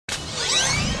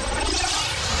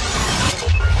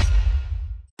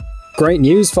Great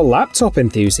news for laptop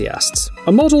enthusiasts.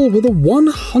 A model with a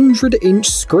 100-inch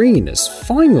screen has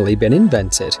finally been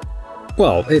invented.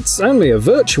 Well, it's only a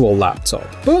virtual laptop,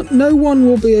 but no one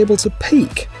will be able to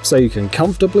peek, so you can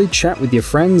comfortably chat with your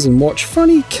friends and watch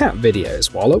funny cat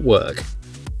videos while at work.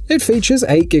 It features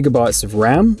 8GB of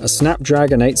RAM, a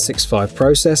Snapdragon 865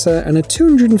 processor, and a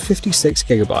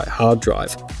 256GB hard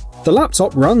drive. The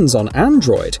laptop runs on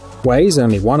Android, weighs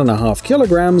only 1.5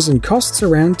 kilograms, and costs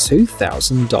around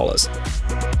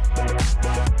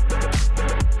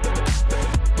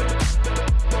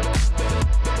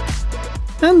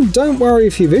 $2,000. And don't worry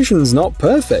if your vision's not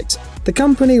perfect. The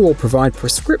company will provide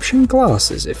prescription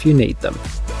glasses if you need them.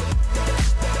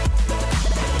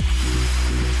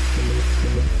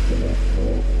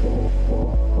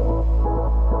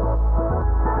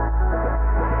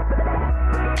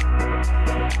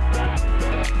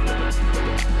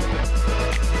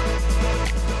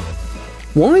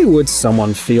 Why would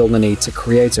someone feel the need to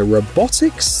create a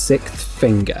robotic sixth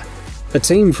finger? A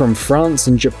team from France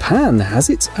and Japan has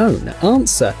its own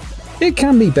answer. It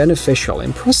can be beneficial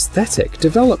in prosthetic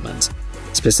development.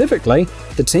 Specifically,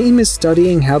 the team is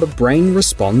studying how the brain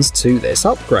responds to this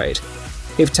upgrade.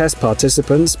 If test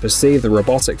participants perceive the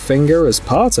robotic finger as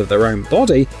part of their own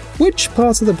body, which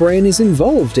part of the brain is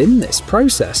involved in this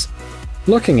process?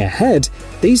 Looking ahead,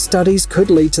 these studies could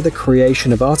lead to the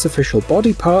creation of artificial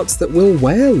body parts that we'll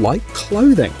wear like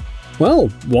clothing. Well,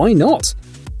 why not?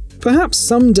 Perhaps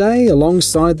someday,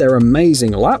 alongside their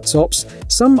amazing laptops,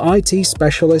 some IT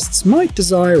specialists might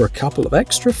desire a couple of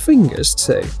extra fingers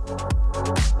too.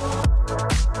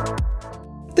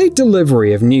 The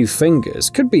delivery of new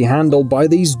fingers could be handled by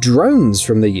these drones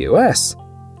from the US.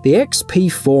 The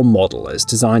X-P4 model is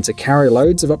designed to carry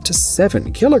loads of up to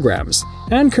 7 kilograms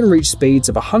and can reach speeds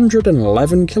of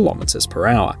 111 kilometers per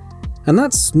hour. And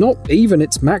that's not even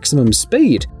its maximum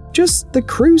speed, just the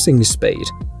cruising speed.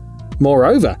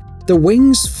 Moreover, the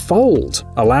wings fold,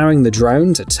 allowing the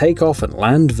drone to take off and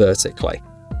land vertically.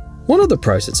 One of the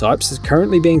prototypes is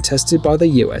currently being tested by the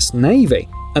US Navy,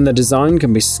 and the design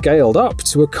can be scaled up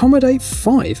to accommodate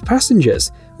 5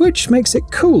 passengers, which makes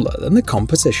it cooler than the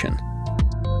competition.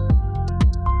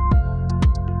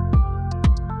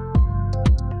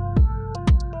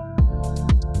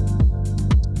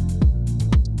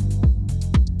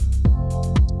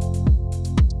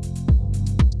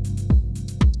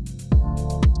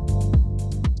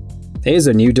 Here's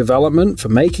a new development for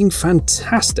making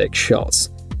fantastic shots.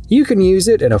 You can use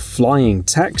it in a flying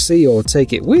taxi or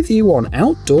take it with you on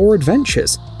outdoor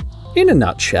adventures. In a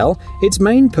nutshell, its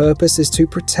main purpose is to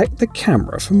protect the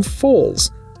camera from falls.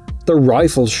 The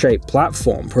rifle-shaped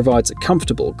platform provides a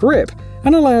comfortable grip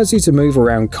and allows you to move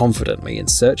around confidently in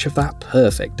search of that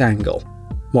perfect angle.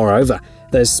 Moreover,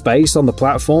 there's space on the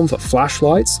platform for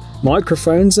flashlights,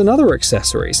 microphones, and other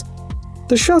accessories.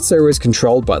 The shutter is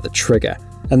controlled by the trigger,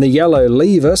 and the yellow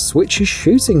lever switches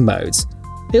shooting modes.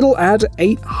 It'll add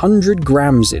 800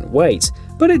 grams in weight,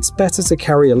 but it's better to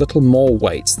carry a little more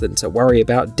weight than to worry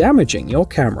about damaging your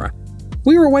camera.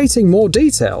 We're awaiting more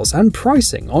details and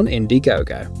pricing on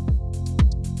Indiegogo.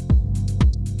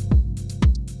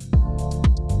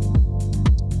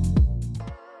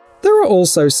 There are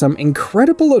also some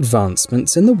incredible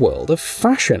advancements in the world of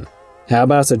fashion. How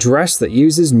about a dress that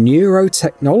uses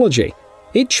neurotechnology?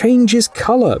 It changes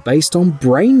color based on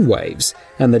brain waves,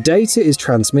 and the data is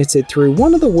transmitted through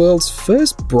one of the world's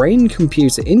first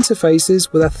brain-computer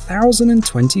interfaces with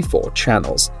 1,024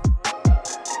 channels.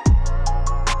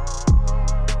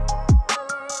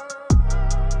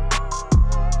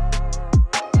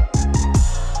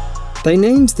 They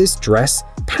named this dress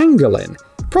Pangolin,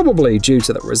 probably due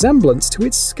to the resemblance to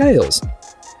its scales.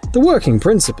 The working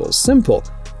principle's simple.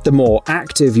 The more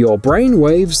active your brain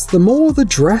waves, the more the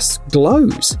dress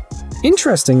glows.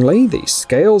 Interestingly, these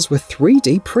scales were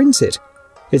 3D printed.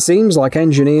 It seems like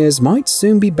engineers might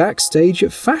soon be backstage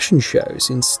at fashion shows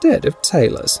instead of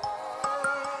tailors.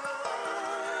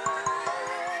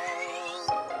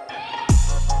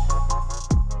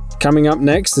 Coming up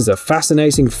next is a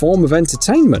fascinating form of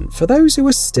entertainment for those who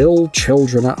are still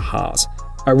children at heart.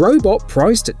 A robot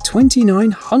priced at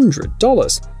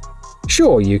 $2,900.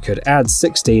 Sure, you could add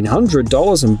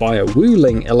 $1,600 and buy a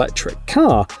Wuling electric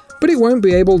car, but it won't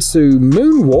be able to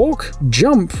moonwalk,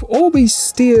 jump, or be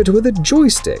steered with a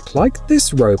joystick like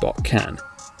this robot can.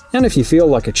 And if you feel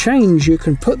like a change, you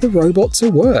can put the robot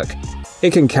to work.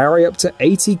 It can carry up to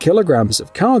 80 kilograms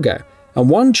of cargo, and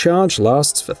one charge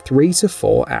lasts for 3 to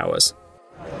 4 hours.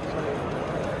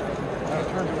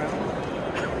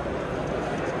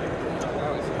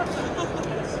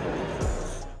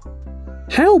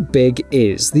 How big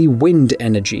is the wind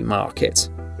energy market?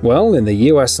 Well, in the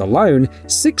US alone,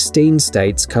 16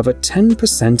 states cover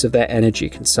 10% of their energy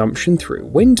consumption through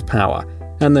wind power,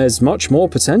 and there's much more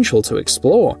potential to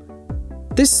explore.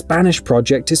 This Spanish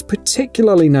project is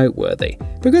particularly noteworthy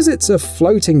because it's a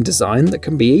floating design that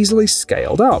can be easily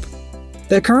scaled up.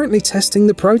 They're currently testing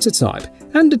the prototype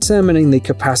and determining the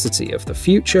capacity of the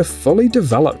future fully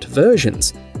developed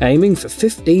versions, aiming for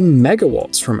 15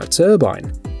 megawatts from a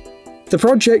turbine. The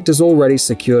project has already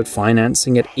secured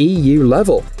financing at EU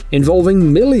level,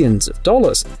 involving millions of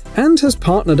dollars, and has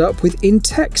partnered up with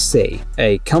Intexi,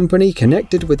 a company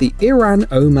connected with the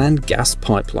Iran-Oman gas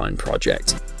pipeline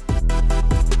project.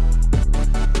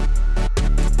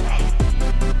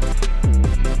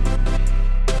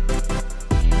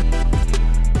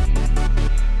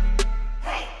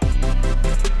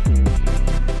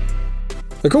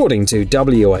 According to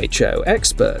WHO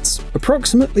experts,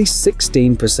 approximately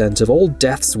 16% of all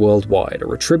deaths worldwide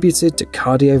are attributed to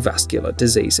cardiovascular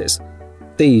diseases.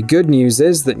 The good news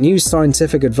is that new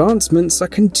scientific advancements are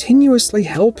continuously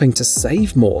helping to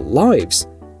save more lives.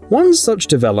 One such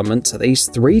development are these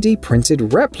 3D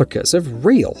printed replicas of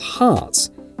real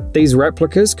hearts. These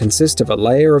replicas consist of a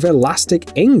layer of elastic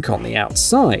ink on the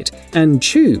outside, and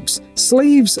tubes,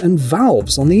 sleeves, and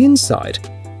valves on the inside.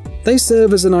 They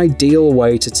serve as an ideal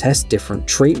way to test different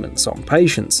treatments on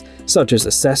patients, such as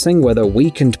assessing whether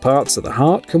weakened parts of the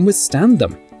heart can withstand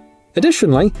them.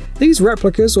 Additionally, these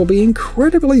replicas will be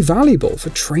incredibly valuable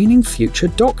for training future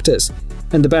doctors,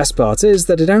 and the best part is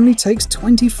that it only takes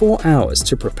 24 hours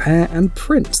to prepare and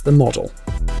print the model.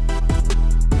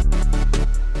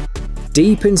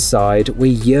 Deep inside, we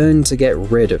yearn to get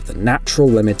rid of the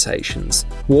natural limitations,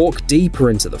 walk deeper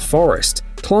into the forest,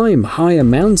 climb higher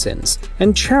mountains,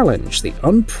 and challenge the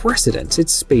unprecedented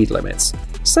speed limits,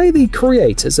 say the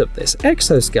creators of this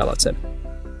exoskeleton.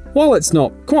 While it's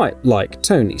not quite like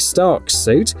Tony Stark's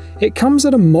suit, it comes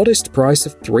at a modest price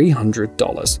of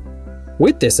 $300.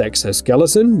 With this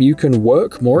exoskeleton, you can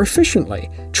work more efficiently,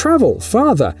 travel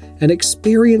farther, and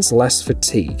experience less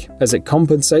fatigue, as it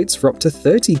compensates for up to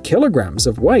 30 kilograms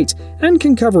of weight and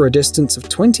can cover a distance of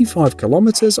 25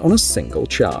 kilometers on a single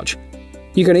charge.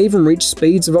 You can even reach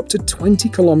speeds of up to 20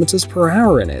 kilometers per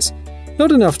hour in it.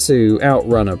 Not enough to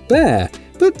outrun a bear,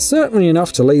 but certainly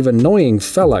enough to leave annoying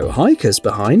fellow hikers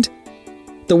behind.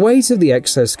 The weight of the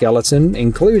exoskeleton,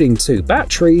 including 2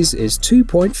 batteries, is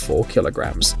 2.4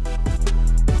 kilograms.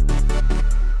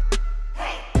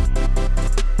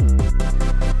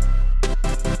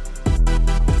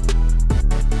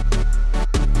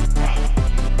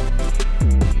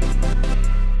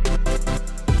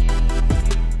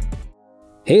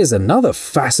 Here's another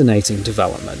fascinating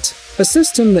development, a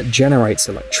system that generates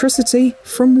electricity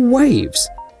from waves.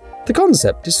 The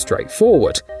concept is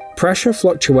straightforward. Pressure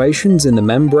fluctuations in the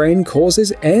membrane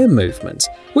causes air movement,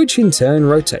 which in turn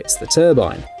rotates the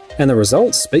turbine, and the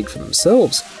results speak for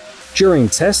themselves. During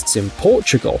tests in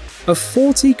Portugal, a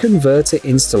 40 converter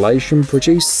installation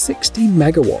produced 60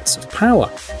 megawatts of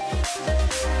power.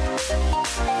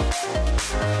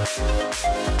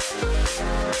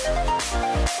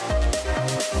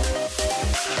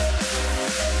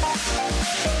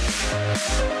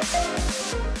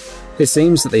 It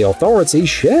seems that the authorities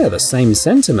share the same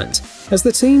sentiment, as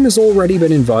the team has already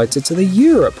been invited to the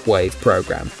Europe Wave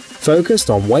program, focused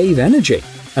on wave energy,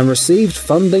 and received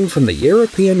funding from the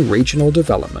European Regional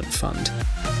Development Fund.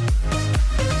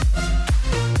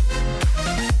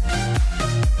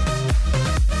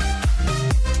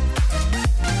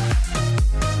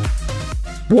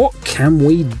 What can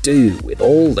we do with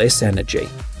all this energy?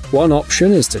 One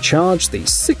option is to charge the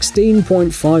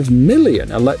 16.5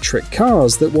 million electric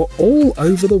cars that were all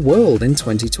over the world in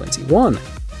 2021.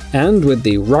 And with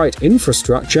the right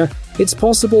infrastructure, it's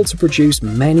possible to produce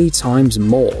many times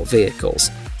more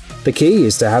vehicles. The key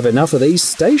is to have enough of these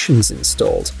stations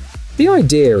installed. The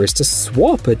idea is to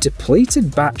swap a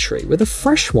depleted battery with a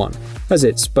fresh one, as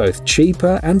it's both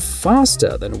cheaper and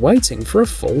faster than waiting for a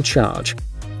full charge.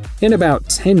 In about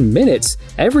 10 minutes,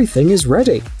 everything is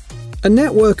ready. A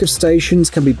network of stations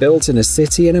can be built in a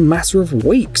city in a matter of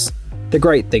weeks. The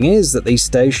great thing is that these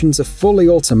stations are fully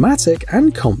automatic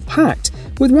and compact,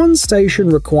 with one station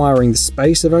requiring the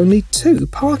space of only 2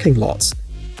 parking lots.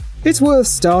 It's worth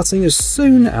starting as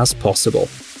soon as possible.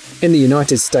 In the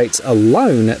United States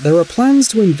alone, there are plans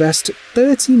to invest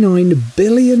 $39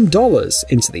 billion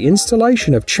into the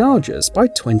installation of chargers by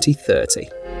 2030.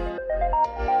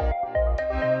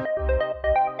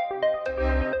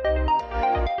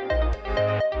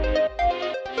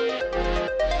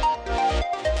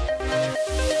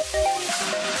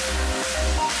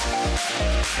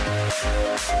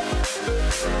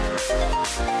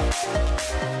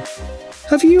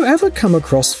 Have you ever come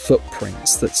across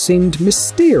footprints that seemed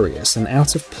mysterious and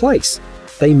out of place?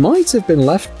 They might have been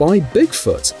left by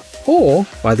Bigfoot or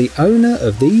by the owner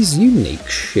of these unique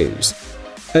shoes.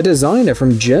 A designer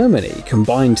from Germany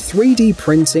combined 3D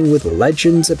printing with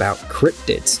legends about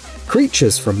cryptids,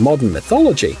 creatures from modern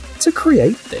mythology, to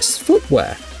create this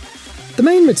footwear. The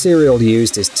main material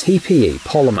used is TPE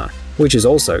polymer, which is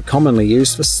also commonly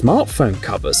used for smartphone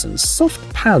covers and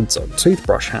soft pads on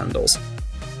toothbrush handles.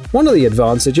 One of the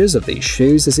advantages of these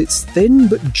shoes is its thin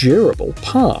but durable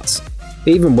parts.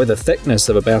 Even with a thickness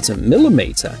of about 1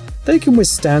 millimeter, they can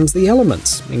withstand the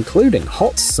elements, including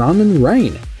hot sun and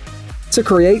rain. To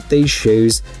create these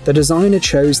shoes, the designer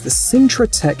chose the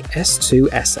Sintratec S2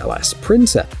 SLS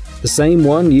printer, the same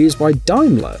one used by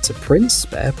Daimler to print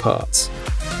spare parts.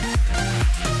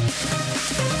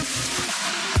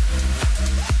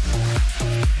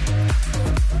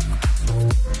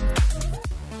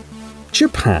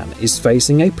 Japan is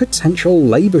facing a potential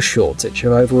labor shortage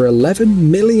of over 11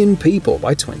 million people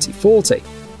by 2040.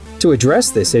 To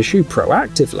address this issue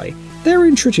proactively, they're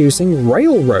introducing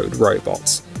railroad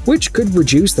robots, which could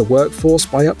reduce the workforce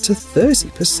by up to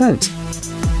 30%.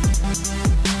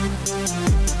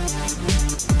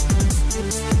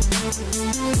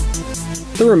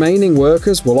 The remaining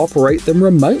workers will operate them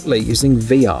remotely using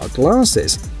VR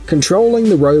glasses, controlling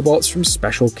the robots from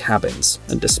special cabins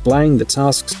and displaying the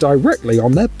tasks directly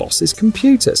on their bosses'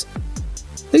 computers.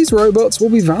 These robots will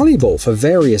be valuable for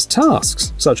various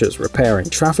tasks, such as repairing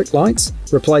traffic lights,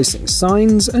 replacing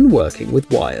signs, and working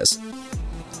with wires.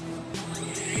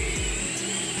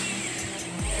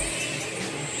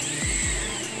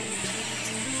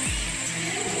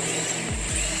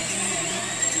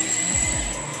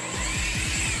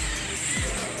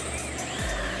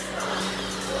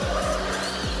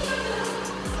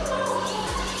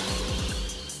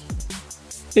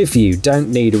 If you don't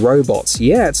need robots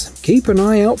yet, keep an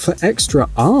eye out for extra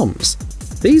arms.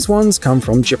 These ones come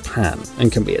from Japan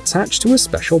and can be attached to a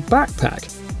special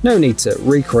backpack. No need to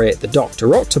recreate the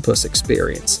Dr. Octopus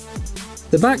experience.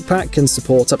 The backpack can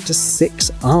support up to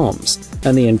 6 arms,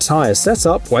 and the entire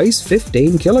setup weighs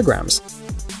 15 kilograms.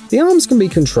 The arms can be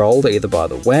controlled either by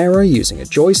the wearer using a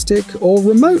joystick or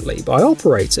remotely by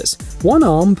operators, 1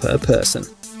 arm per person.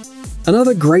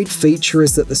 Another great feature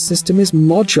is that the system is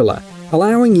modular,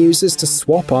 allowing users to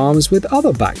swap arms with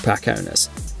other backpack owners.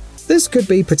 This could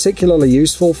be particularly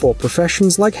useful for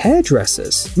professions like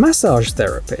hairdressers, massage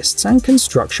therapists, and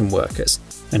construction workers.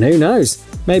 And who knows,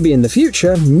 maybe in the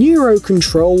future,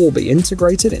 neurocontrol will be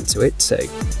integrated into it too.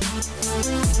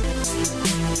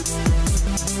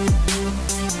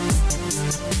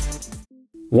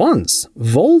 Once,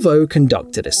 Volvo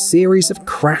conducted a series of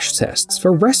crash tests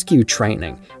for rescue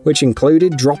training, which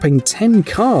included dropping 10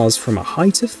 cars from a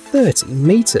height of 30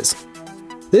 meters.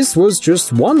 This was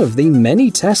just one of the many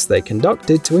tests they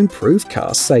conducted to improve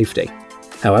car safety.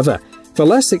 However, for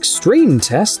less extreme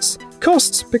tests,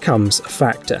 cost becomes a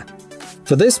factor.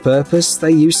 For this purpose,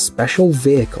 they use special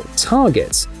vehicle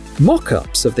targets,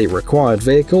 mock-ups of the required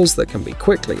vehicles that can be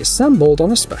quickly assembled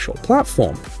on a special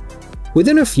platform.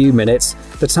 Within a few minutes,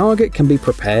 the target can be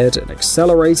prepared and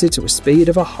accelerated to a speed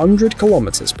of 100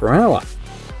 km per hour.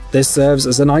 This serves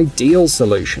as an ideal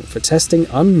solution for testing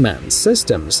unmanned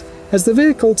systems, as the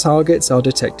vehicle targets are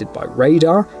detected by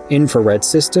radar, infrared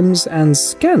systems, and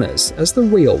scanners as the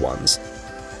real ones.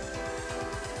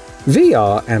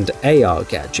 VR and AR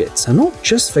gadgets are not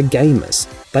just for gamers,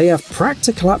 they have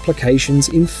practical applications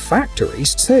in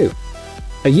factories too.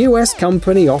 A US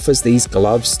company offers these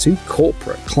gloves to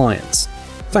corporate clients.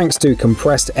 Thanks to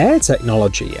compressed air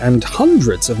technology and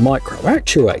hundreds of micro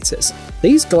actuators,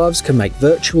 these gloves can make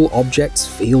virtual objects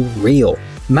feel real,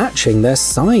 matching their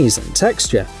size and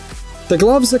texture. The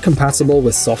gloves are compatible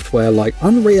with software like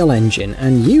Unreal Engine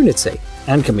and Unity,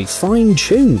 and can be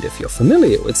fine-tuned if you're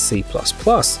familiar with C++.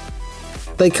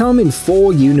 They come in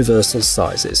 4 universal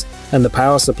sizes, and the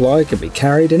power supply can be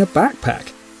carried in a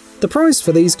backpack. The price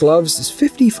for these gloves is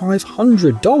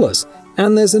 $5,500,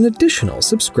 and there's an additional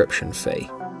subscription fee.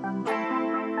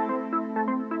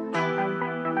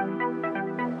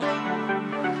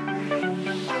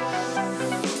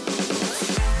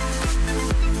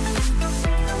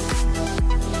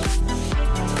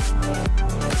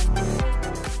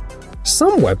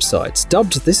 Some websites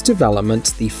dubbed this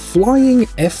development the Flying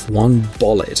F1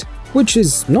 Bolide, which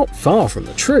is not far from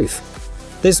the truth.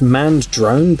 This manned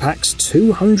drone packs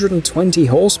 220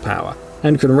 horsepower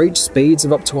and can reach speeds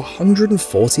of up to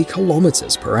 140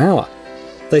 km per hour.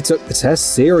 They took the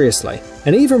test seriously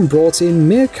and even brought in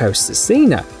Mirko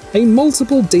Cecina, a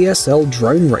multiple DSL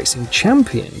drone racing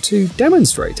champion, to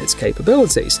demonstrate its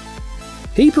capabilities.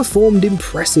 He performed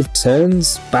impressive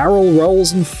turns, barrel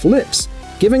rolls and flips,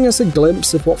 giving us a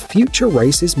glimpse of what future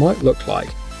races might look like,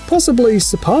 possibly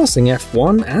surpassing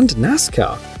F1 and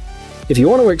NASCAR. If you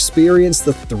want to experience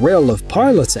the thrill of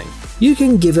piloting, you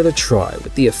can give it a try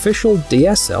with the official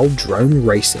DCL drone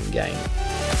racing game.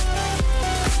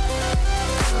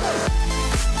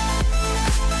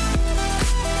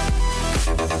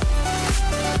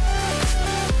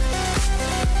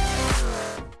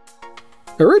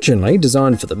 Originally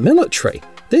designed for the military,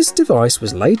 this device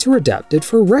was later adapted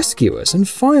for rescuers and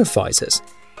firefighters.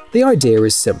 The idea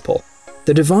is simple.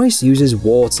 The device uses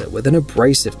water with an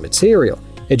abrasive material,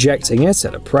 ejecting it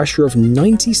at a pressure of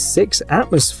 96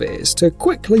 atmospheres to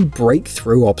quickly break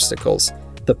through obstacles.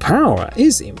 The power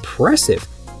is impressive.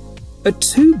 A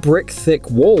 2-brick-thick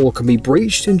wall can be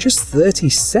breached in just 30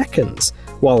 seconds,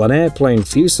 while an airplane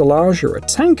fuselage or a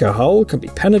tanker hull can be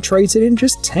penetrated in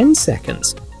just 10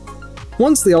 seconds.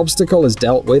 Once the obstacle is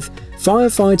dealt with,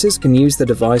 firefighters can use the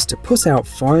device to put out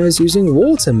fires using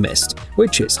water mist,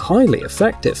 which is highly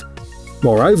effective.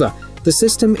 Moreover, the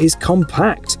system is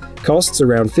compact, costs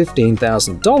around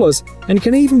 $15,000, and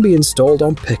can even be installed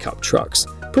on pickup trucks,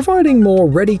 providing more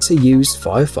ready-to-use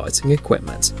firefighting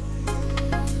equipment.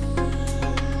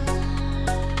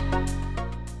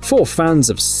 For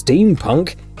fans of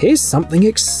steampunk, here's something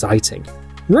exciting.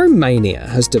 Romania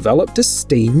has developed a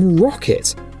steam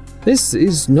rocket. This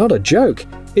is not a joke,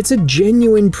 it's a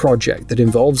genuine project that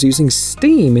involves using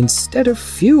steam instead of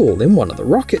fuel in one of the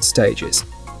rocket stages.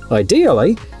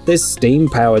 Ideally, this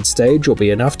steam-powered stage will be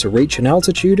enough to reach an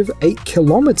altitude of 8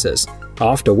 kilometers,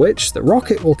 after which the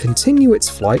rocket will continue its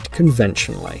flight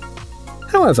conventionally.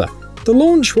 However, the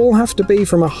launch will have to be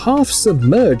from a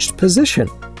half-submerged position.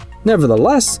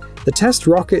 Nevertheless, the test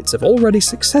rockets have already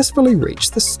successfully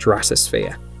reached the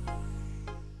stratosphere.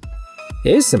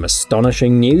 Here's some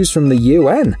astonishing news from the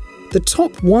UN. The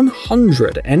top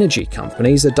 100 energy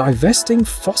companies are divesting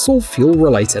fossil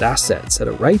fuel-related assets at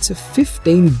a rate of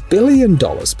 $15 billion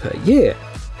per year.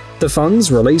 The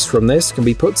funds released from this can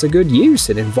be put to good use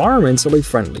in environmentally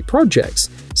friendly projects,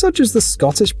 such as the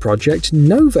Scottish project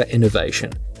Nova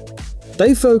Innovation.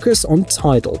 They focus on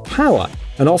tidal power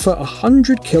and offer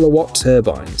 100 kilowatt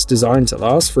turbines designed to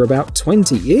last for about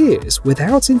 20 years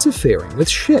without interfering with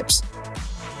ships.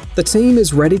 The team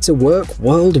is ready to work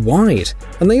worldwide,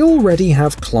 and they already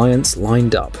have clients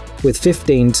lined up, with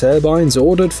 15 turbines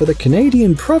ordered for the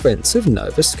Canadian province of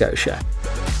Nova Scotia.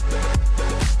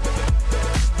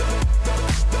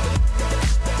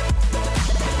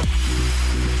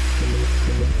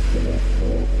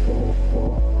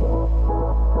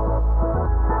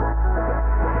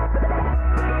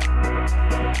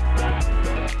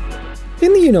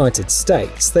 In the United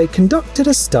States, they conducted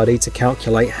a study to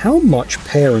calculate how much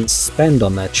parents spend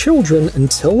on their children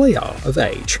until they are of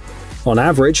age. On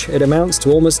average, it amounts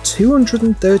to almost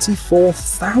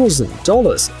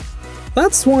 $234,000.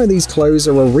 That's why these clothes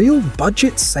are a real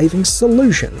budget-saving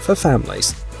solution for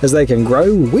families, as they can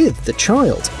grow with the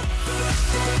child.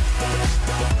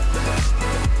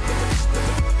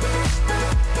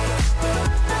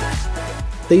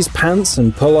 These pants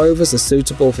and pullovers are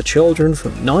suitable for children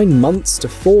from 9 months to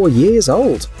 4 years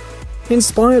old.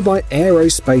 Inspired by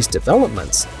aerospace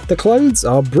developments, the clothes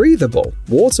are breathable,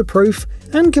 waterproof,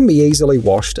 and can be easily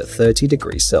washed at 30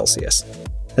 degrees Celsius.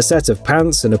 A set of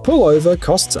pants and a pullover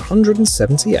costs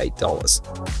 $178.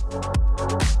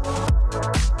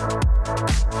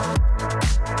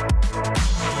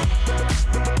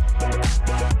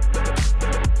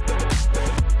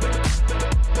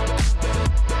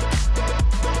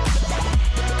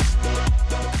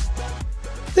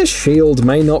 This shield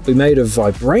may not be made of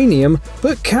vibranium,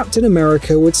 but Captain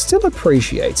America would still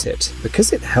appreciate it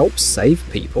because it helps save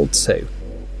people too.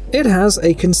 It has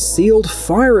a concealed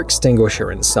fire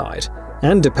extinguisher inside,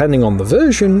 and depending on the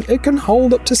version, it can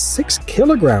hold up to 6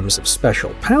 kilograms of special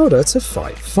powder to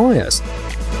fight fires.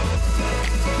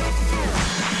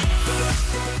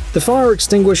 The fire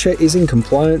extinguisher is in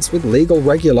compliance with legal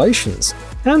regulations,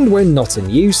 and when not in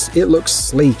use, it looks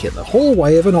sleek in the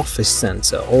hallway of an office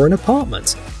center or an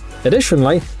apartment.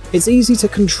 Additionally, it's easy to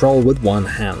control with one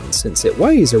hand since it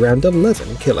weighs around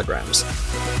 11 kilograms.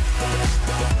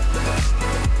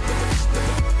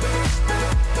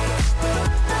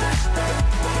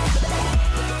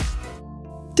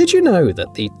 Did you know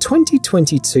that the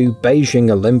 2022 Beijing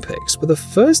Olympics were the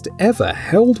first ever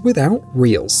held without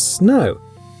real snow?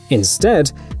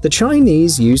 Instead, the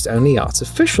Chinese used only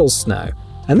artificial snow,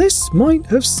 and this might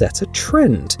have set a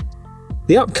trend.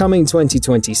 The upcoming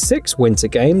 2026 Winter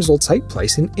Games will take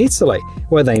place in Italy,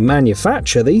 where they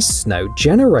manufacture these snow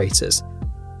generators.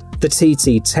 The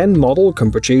TT10 model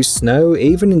can produce snow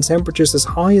even in temperatures as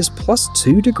high as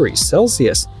 +2 degrees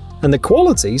Celsius, and the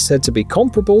quality said to be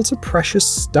comparable to precious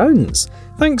stones,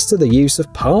 thanks to the use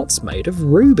of parts made of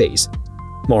rubies.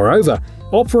 Moreover,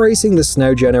 operating the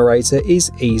snow generator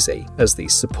is easy, as the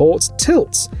support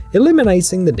tilts,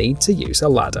 eliminating the need to use a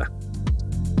ladder.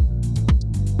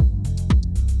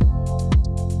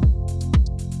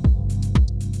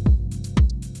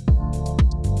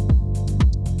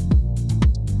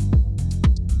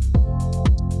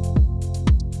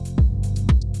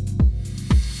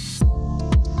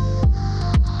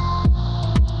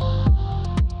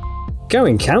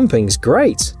 Going camping's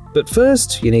great, but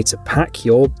first you need to pack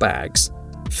your bags.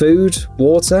 Food,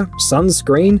 water,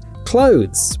 sunscreen,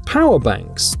 clothes, power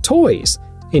banks, toys.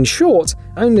 In short,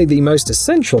 only the most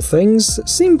essential things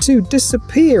seem to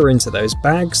disappear into those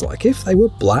bags like if they were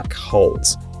black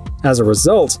holes. As a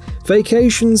result,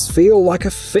 vacations feel like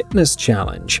a fitness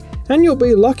challenge, and you'll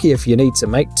be lucky if you need to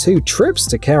make 2 trips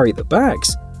to carry the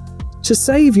bags. To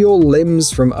save your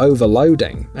limbs from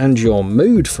overloading and your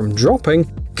mood from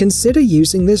dropping, consider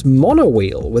using this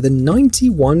monowheel with a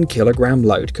 91 kg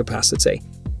load capacity.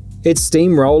 Its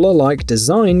steamroller-like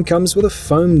design comes with a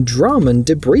foam drum and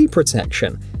debris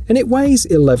protection, and it weighs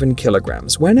 11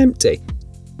 kg when empty.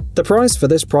 The price for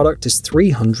this product is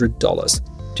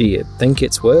 $300. Do you think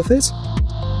it's worth it?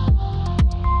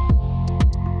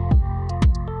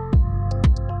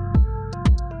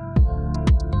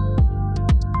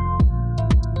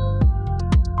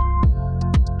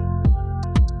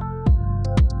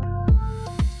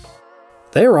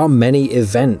 There are many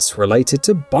events related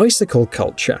to bicycle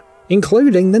culture,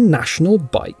 including the National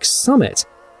Bike Summit.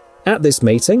 At this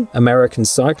meeting, American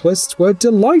cyclists were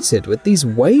delighted with these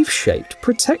wave-shaped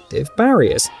protective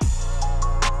barriers.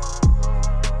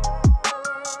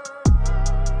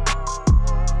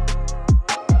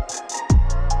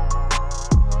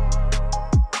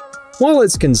 While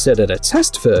it's considered a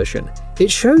test version,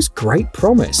 it shows great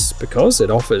promise because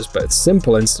it offers both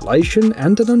simple installation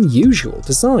and an unusual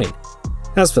design.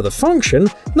 As for the function,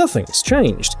 nothing's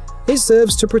changed. It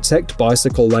serves to protect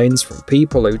bicycle lanes from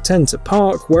people who tend to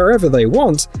park wherever they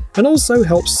want, and also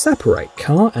helps separate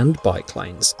car and bike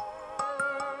lanes.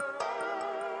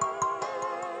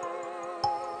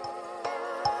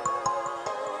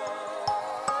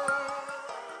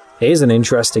 Here's an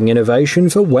interesting innovation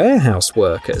for warehouse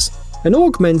workers, an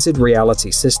augmented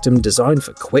reality system designed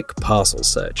for quick parcel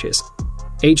searches.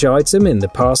 Each item in the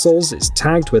parcels is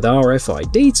tagged with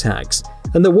RFID tags,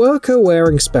 and the worker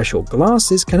wearing special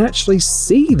glasses can actually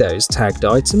see those tagged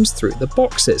items through the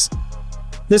boxes.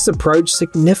 This approach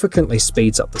significantly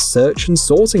speeds up the search and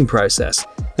sorting process,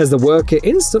 as the worker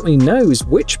instantly knows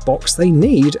which box they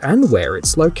need and where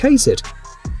it's located.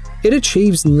 It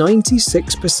achieves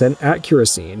 96%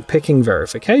 accuracy in picking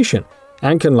verification,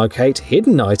 and can locate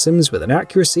hidden items with an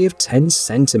accuracy of 10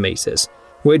 centimeters,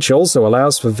 which also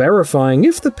allows for verifying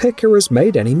if the picker has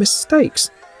made any mistakes.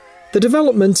 The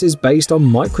development is based on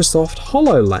Microsoft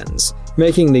HoloLens,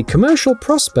 making the commercial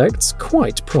prospects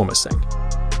quite promising.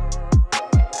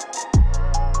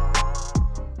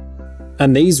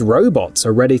 And these robots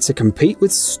are ready to compete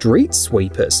with street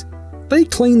sweepers. They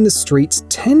clean the streets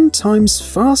 10 times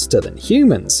faster than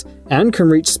humans, and can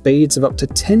reach speeds of up to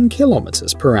 10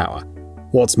 km per hour.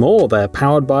 What's more, they're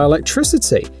powered by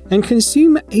electricity and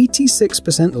consume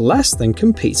 86% less than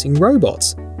competing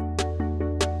robots.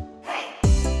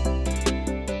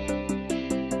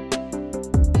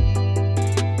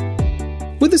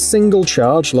 With a single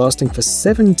charge lasting for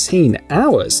 17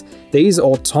 hours, these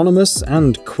autonomous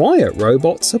and quiet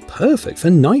robots are perfect for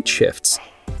night shifts.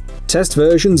 Test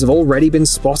versions have already been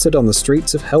spotted on the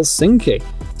streets of Helsinki,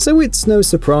 so it's no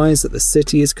surprise that the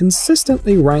city is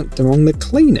consistently ranked among the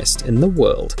cleanest in the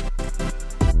world.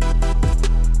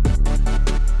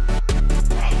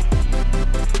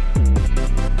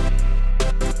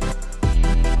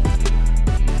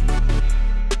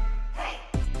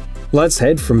 Let's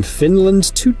head from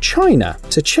Finland to China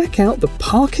to check out the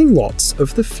parking lots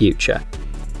of the future.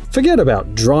 Forget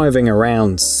about driving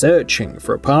around searching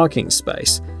for a parking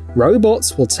space.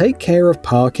 Robots will take care of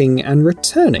parking and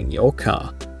returning your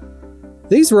car.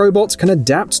 These robots can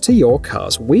adapt to your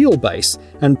car's wheelbase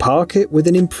and park it with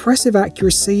an impressive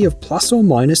accuracy of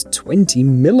 ±20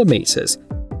 millimeters.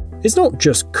 It's not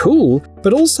just cool,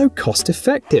 but also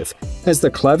cost-effective, as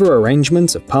the clever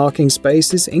arrangement of parking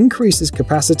spaces increases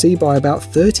capacity by about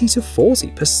 30 to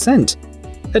 40%.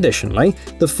 Additionally,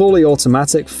 the fully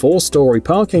automatic 4-story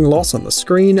parking lot on the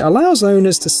screen allows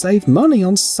owners to save money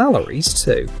on salaries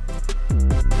too.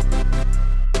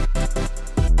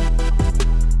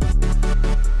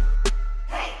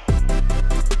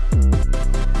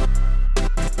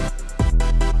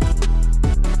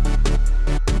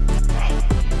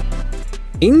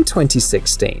 In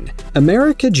 2016,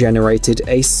 America generated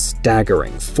a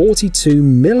staggering 42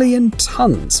 million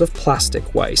tons of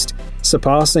plastic waste,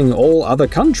 surpassing all other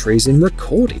countries in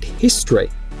recorded history.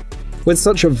 With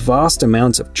such a vast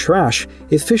amount of trash,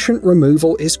 efficient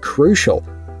removal is crucial,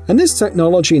 and this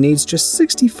technology needs just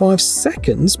 65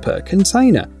 seconds per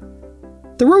container.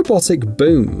 The robotic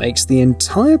boom makes the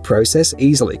entire process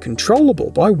easily controllable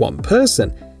by one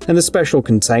person, and the special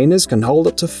containers can hold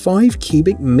up to 5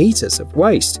 cubic meters of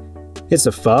waste. It's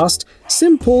a fast,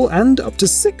 simple, and up to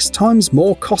 6 times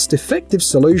more cost-effective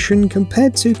solution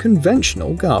compared to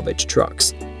conventional garbage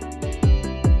trucks.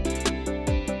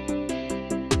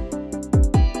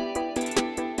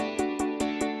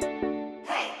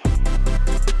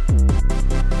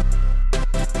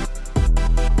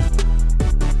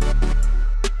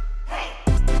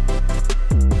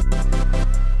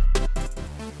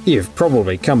 You've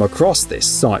probably come across this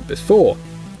sight before.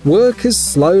 Workers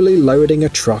slowly loading a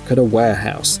truck at a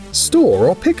warehouse, store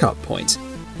or pickup point.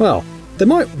 Well, they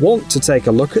might want to take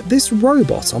a look at this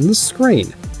robot on the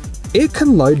screen. It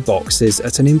can load boxes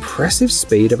at an impressive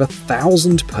speed of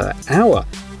 1,000 per hour,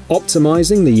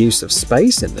 optimizing the use of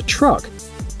space in the truck.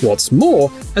 What's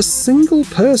more, a single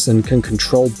person can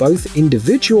control both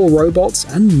individual robots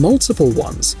and multiple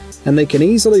ones, and they can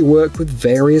easily work with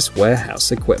various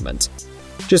warehouse equipment.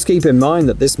 Just keep in mind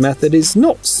that this method is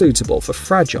not suitable for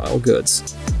fragile goods.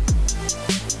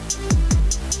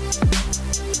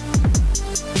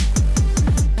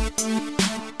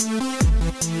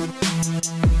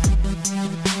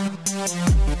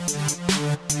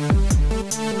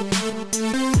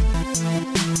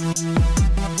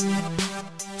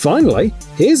 Finally,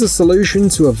 here's a solution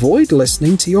to avoid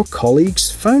listening to your colleagues'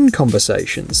 phone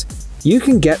conversations. You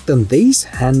can get them these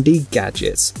handy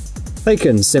gadgets. They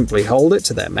can simply hold it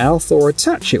to their mouth or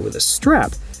attach it with a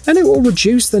strap, and it will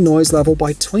reduce the noise level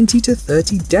by 20 to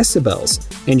 30 decibels,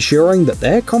 ensuring that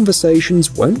their conversations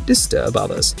won't disturb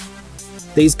others.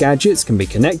 These gadgets can be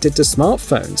connected to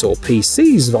smartphones or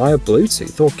PCs via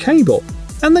Bluetooth or cable,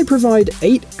 and they provide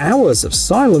 8 hours of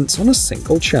silence on a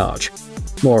single charge.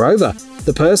 Moreover,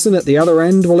 the person at the other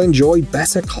end will enjoy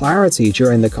better clarity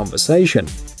during the conversation,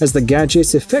 as the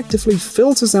gadget effectively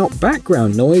filters out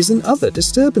background noise and other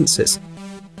disturbances.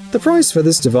 The price for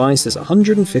this device is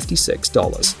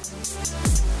 $156.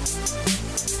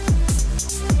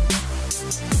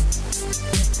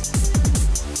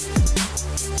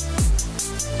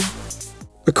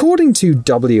 According to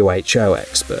WHO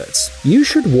experts, you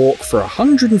should walk for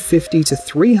 150 to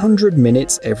 300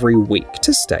 minutes every week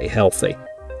to stay healthy.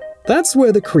 That's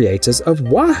where the creators of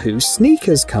Wahoo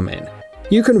sneakers come in.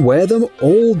 You can wear them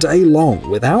all day long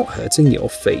without hurting your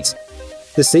feet.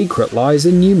 The secret lies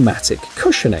in pneumatic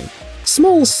cushioning.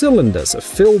 Small cylinders are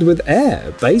filled with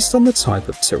air based on the type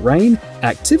of terrain,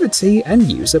 activity,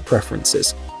 and user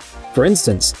preferences. For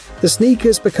instance, the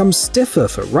sneakers become stiffer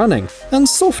for running and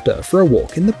softer for a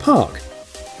walk in the park.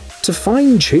 To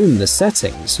fine-tune the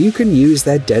settings, you can use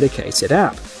their dedicated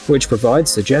app, which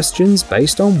provides suggestions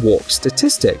based on walk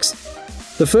statistics.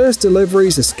 The first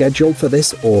deliveries are scheduled for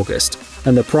this August,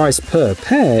 and the price per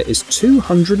pair is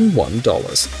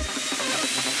 $201.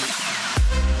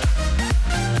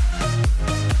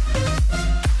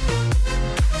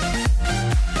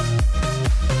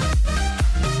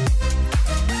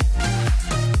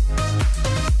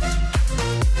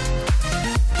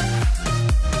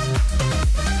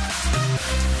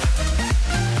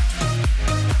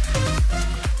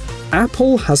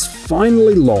 Apple has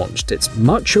finally launched its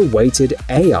much-awaited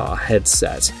AR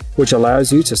headset, which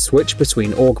allows you to switch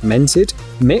between augmented,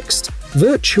 mixed,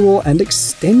 virtual, and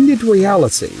extended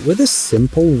reality with a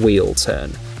simple wheel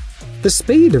turn. The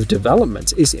speed of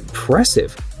development is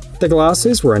impressive. The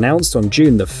glasses were announced on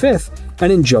June the 5th,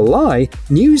 and in July,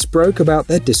 news broke about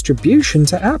their distribution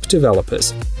to app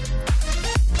developers.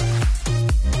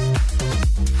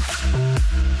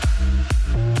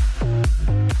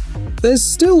 There's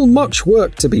still much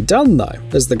work to be done though,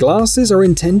 as the glasses are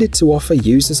intended to offer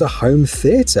users a home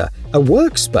theater, a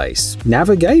workspace,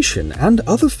 navigation, and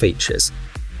other features.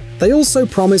 They also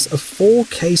promise a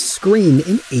 4K screen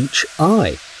in each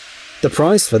eye. The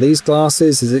price for these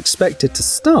glasses is expected to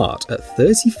start at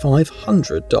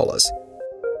 $3,500.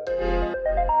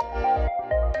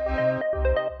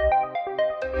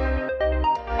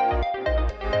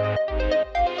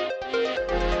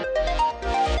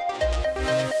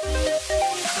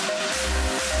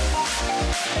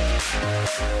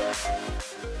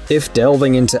 If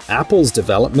delving into Apple's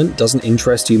development doesn't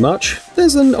interest you much,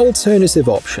 there's an alternative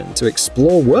option to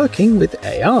explore working with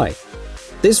AI.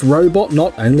 This robot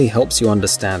not only helps you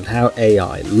understand how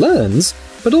AI learns,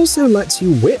 but also lets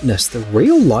you witness the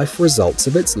real-life results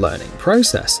of its learning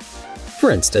process.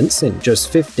 For instance, in just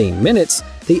 15 minutes,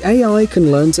 the AI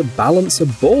can learn to balance a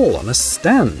ball on a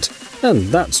stand, and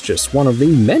that's just one of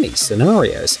the many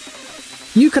scenarios.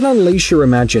 You can unleash your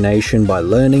imagination by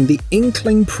learning the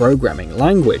Inkling programming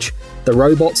language. The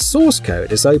robot's source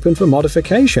code is open for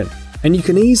modification, and you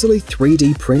can easily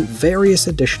 3D print various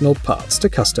additional parts to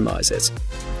customize it.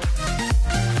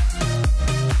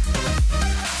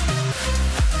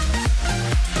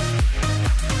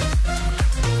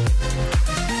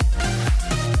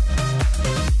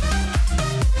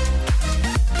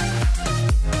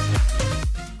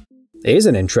 Here's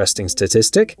an interesting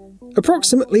statistic.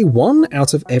 Approximately 1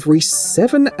 out of every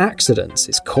 7 accidents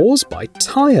is caused by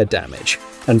tire damage,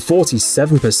 and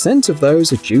 47% of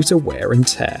those are due to wear and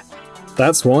tear.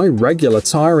 That's why regular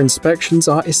tire inspections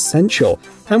are essential,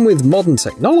 and with modern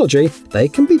technology, they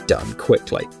can be done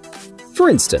quickly. For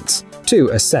instance, to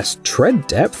assess tread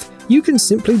depth, you can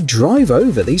simply drive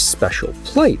over these special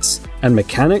plates, and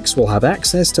mechanics will have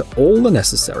access to all the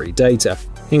necessary data,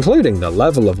 including the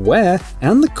level of wear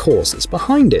and the causes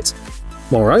behind it.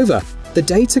 Moreover, the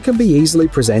data can be easily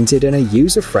presented in a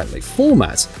user-friendly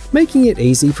format, making it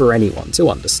easy for anyone to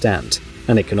understand.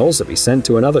 And it can also be sent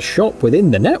to another shop within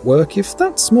the network if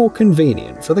that's more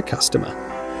convenient for the customer.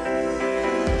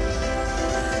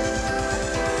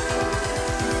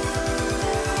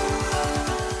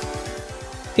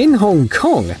 In Hong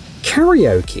Kong,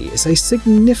 karaoke is a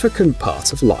significant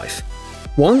part of life.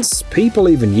 Once, people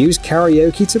even use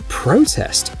karaoke to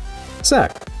protest. So,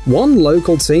 one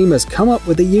local team has come up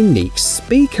with a unique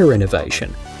speaker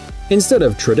innovation. Instead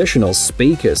of traditional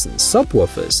speakers and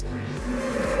subwoofers,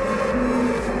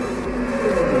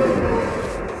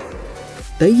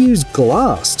 they use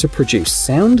glass to produce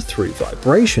sound through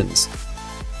vibrations.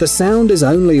 The sound is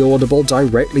only audible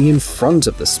directly in front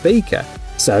of the speaker,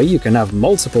 so you can have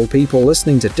multiple people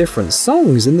listening to different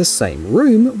songs in the same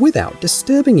room without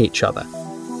disturbing each other.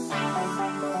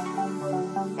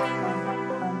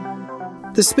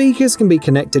 The speakers can be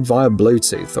connected via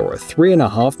Bluetooth or a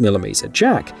 3.5mm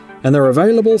jack, and they're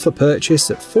available for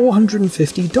purchase at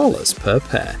 $450 per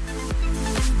pair.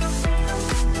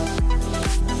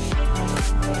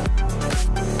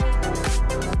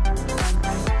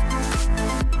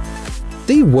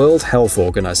 The World Health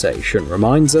Organization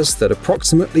reminds us that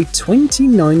approximately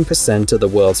 29% of the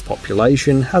world's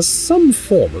population has some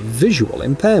form of visual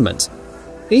impairment.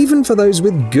 Even for those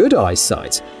with good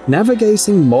eyesight,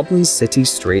 navigating modern city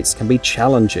streets can be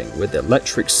challenging with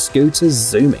electric scooters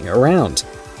zooming around.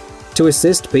 To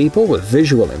assist people with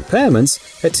visual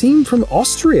impairments, a team from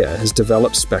Austria has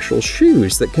developed special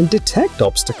shoes that can detect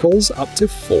obstacles up to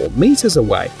 4 meters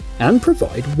away and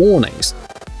provide warnings.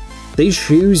 These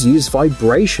shoes use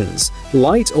vibrations,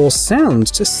 light or sound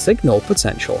to signal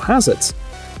potential hazards.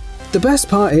 The best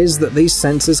part is that these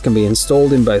sensors can be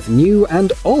installed in both new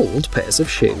and old pairs of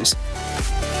shoes.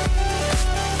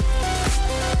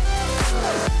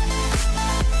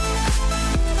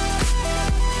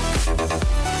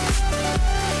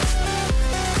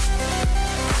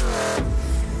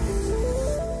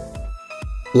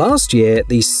 Last year,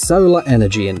 the solar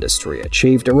energy industry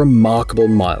achieved a remarkable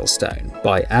milestone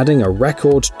by adding a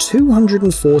record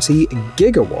 240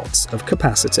 gigawatts of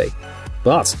capacity.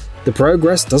 But the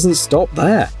progress doesn't stop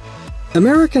there.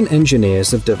 American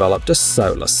engineers have developed a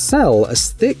solar cell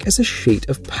as thick as a sheet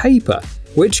of paper,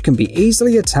 which can be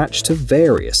easily attached to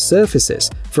various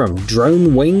surfaces, from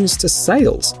drone wings to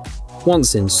sails.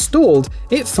 Once installed,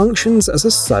 it functions as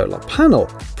a solar panel,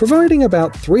 providing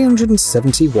about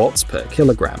 370 watts per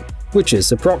kilogram, which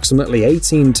is approximately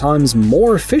 18 times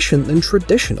more efficient than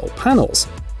traditional panels.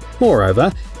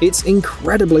 Moreover, it's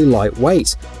incredibly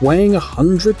lightweight, weighing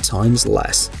 100 times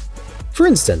less. For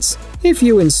instance, if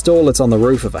you install it on the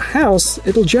roof of a house,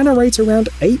 it'll generate around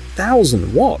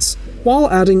 8,000 watts, while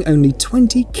adding only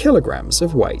 20 kilograms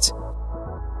of weight.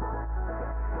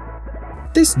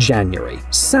 This January,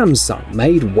 Samsung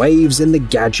made waves in the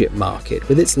gadget market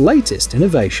with its latest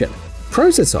innovation,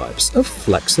 prototypes of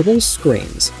flexible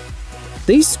screens.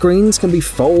 These screens can be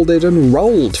folded and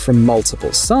rolled from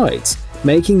multiple sides,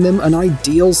 making them an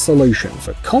ideal solution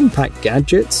for compact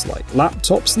gadgets like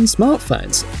laptops and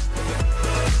smartphones.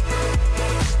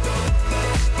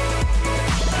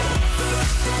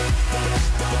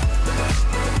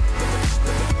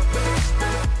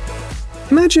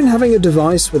 Imagine having a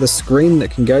device with a screen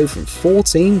that can go from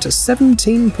 14 to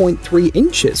 17.3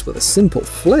 inches with a simple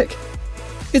flick.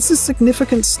 It's a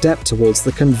significant step towards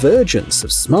the convergence of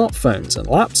smartphones and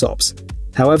laptops.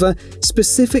 However,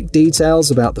 specific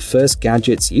details about the first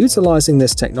gadgets utilizing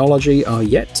this technology are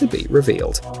yet to be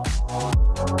revealed.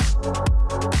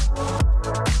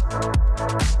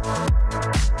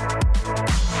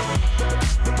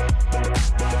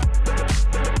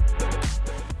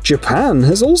 Japan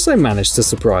has also managed to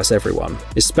surprise everyone,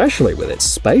 especially with its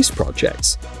space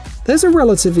projects. There's a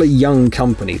relatively young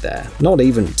company there, not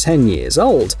even 10 years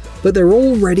old, but they're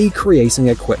already creating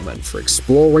equipment for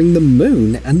exploring the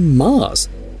Moon and Mars.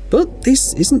 But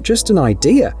this isn't just an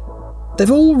idea.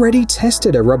 They've already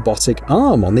tested a robotic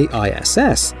arm on the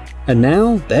ISS, and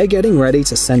now they're getting ready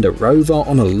to send a rover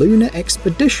on a lunar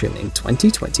expedition in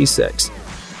 2026.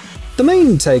 The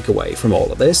main takeaway from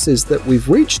all of this is that we've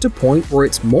reached a point where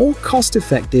it's more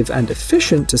cost-effective and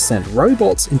efficient to send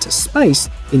robots into space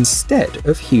instead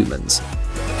of humans.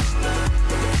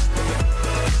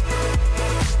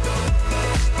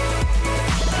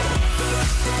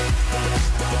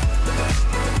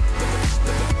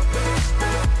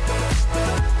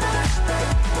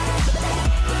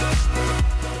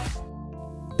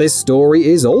 This story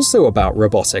is also about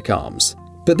robotic arms,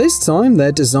 but this time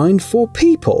they're designed for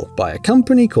people by a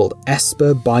company called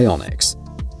Esper Bionics.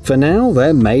 For now,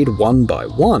 they're made one by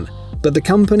one, but the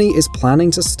company is planning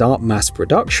to start mass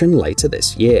production later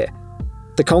this year.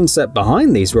 The concept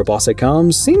behind these robotic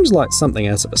arms seems like something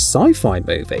out of a sci-fi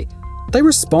movie. They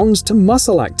respond to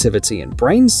muscle activity and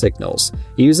brain signals,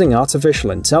 using artificial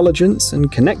intelligence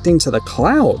and connecting to the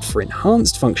cloud for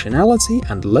enhanced functionality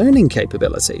and learning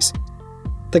capabilities.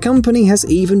 The company has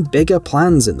even bigger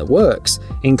plans in the works,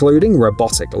 including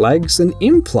robotic legs and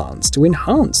implants to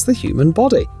enhance the human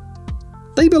body.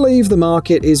 They believe the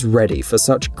market is ready for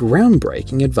such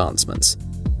groundbreaking advancements.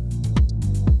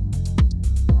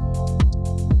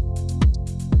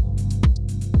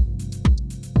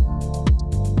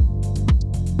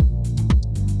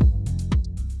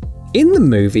 In the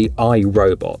movie I,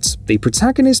 Robot, the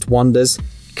protagonist wonders,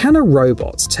 can a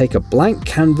robot take a blank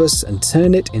canvas and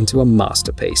turn it into a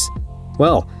masterpiece?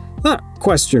 Well, that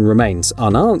question remains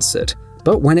unanswered,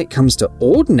 but when it comes to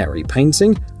ordinary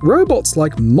painting, robots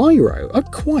like Myro are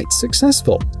quite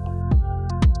successful.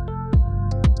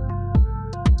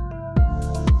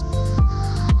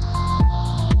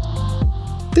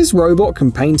 This robot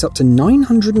can paint up to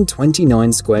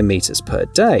 929 square meters per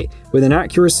day, with an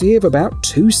accuracy of about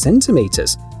 2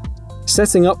 centimeters.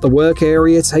 Setting up the work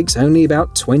area takes only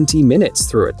about 20 minutes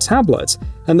through a tablet,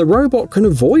 and the robot can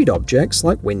avoid objects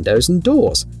like windows and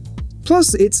doors.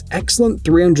 Plus, its excellent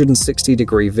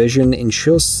 360-degree vision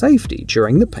ensures safety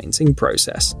during the painting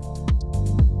process.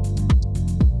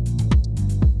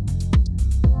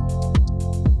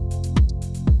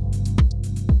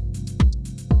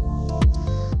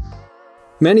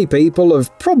 Many people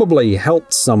have probably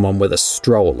helped someone with a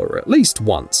stroller at least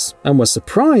once, and were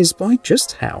surprised by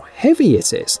just how heavy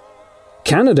it is.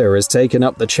 Canada has taken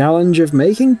up the challenge of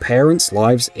making parents'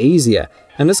 lives easier,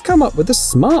 and has come up with a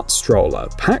smart stroller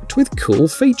packed with cool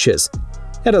features.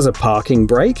 It has a parking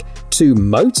brake, 2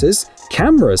 motors,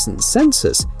 cameras and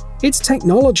sensors. Its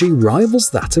technology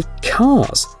rivals that of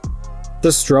cars.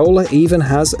 The stroller even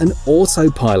has an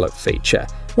autopilot feature.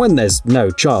 When there's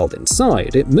no child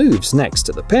inside, it moves next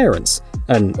to the parents,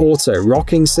 an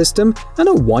auto-rocking system, and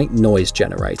a white noise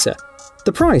generator.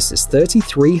 The price is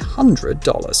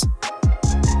 $3,300.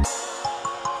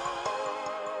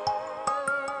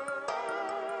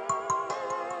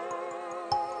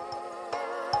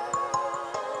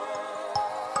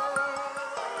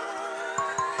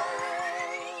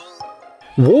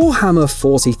 Warhammer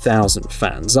 40,000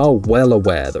 fans are well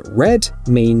aware that red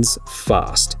means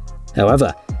fast.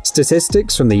 However,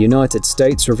 statistics from the United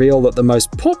States reveal that the most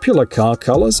popular car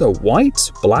colors are white,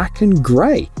 black, and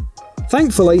grey.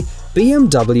 Thankfully,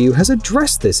 BMW has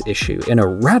addressed this issue in a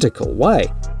radical way.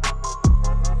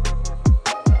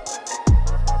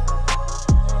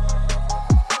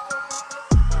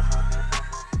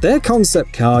 Their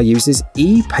concept car uses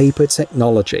e-paper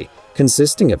technology,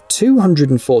 consisting of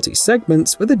 240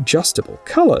 segments with adjustable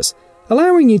colors,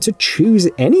 allowing you to choose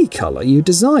any color you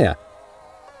desire.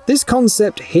 This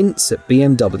concept hints at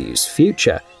BMW's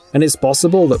future, and it's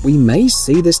possible that we may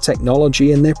see this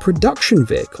technology in their production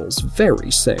vehicles very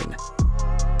soon.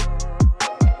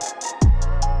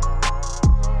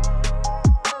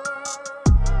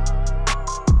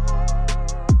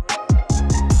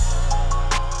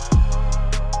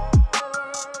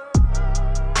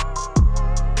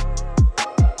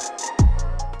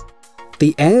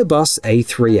 The Airbus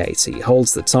A380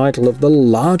 holds the title of the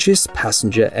largest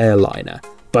passenger airliner,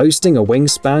 boasting a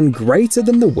wingspan greater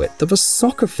than the width of a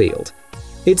soccer field.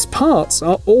 Its parts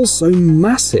are also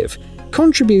massive,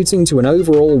 contributing to an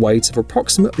overall weight of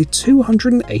approximately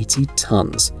 280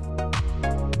 tons.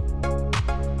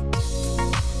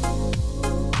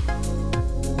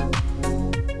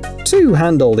 To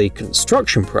handle the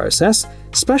construction process,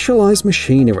 specialized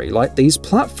machinery like these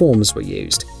platforms were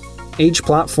used. Each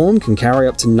platform can carry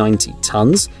up to 90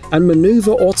 tons and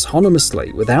maneuver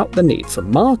autonomously without the need for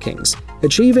markings,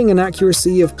 achieving an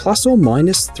accuracy of plus or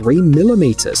minus 3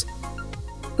 millimeters.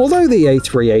 Although the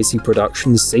A380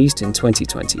 production ceased in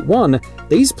 2021,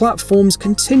 these platforms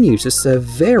continue to serve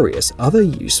various other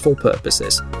useful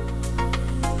purposes.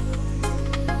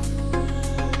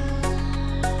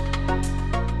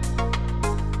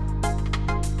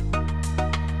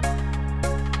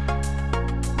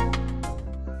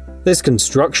 This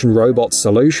construction robot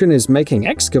solution is making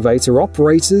excavator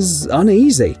operators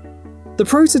uneasy. The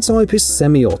prototype is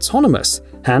semi-autonomous,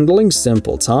 handling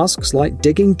simple tasks like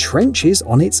digging trenches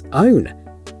on its own.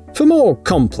 For more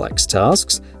complex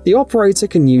tasks, the operator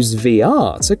can use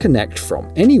VR to connect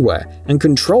from anywhere and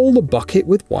control the bucket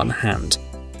with one hand.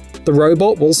 The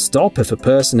robot will stop if a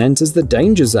person enters the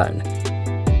danger zone.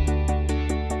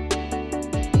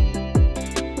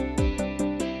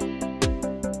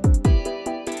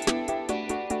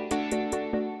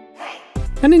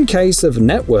 And in case of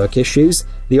network issues,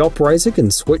 the operator can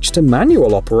switch to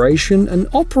manual operation and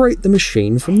operate the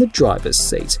machine from the driver's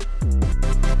seat.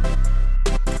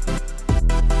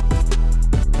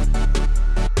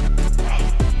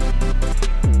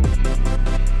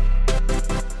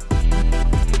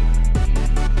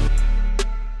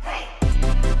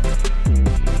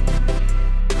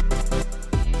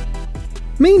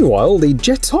 Meanwhile, the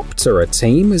Jetoptera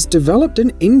team has developed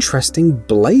an interesting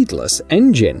bladeless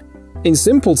engine. In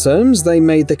simple terms, they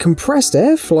made the compressed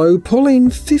airflow pull in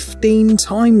 15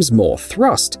 times more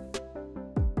thrust.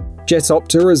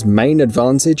 Jetoptera's main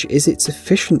advantage is its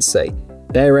efficiency.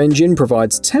 Their engine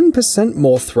provides 10%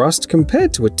 more thrust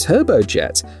compared to a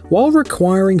turbojet, while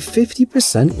requiring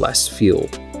 50% less fuel.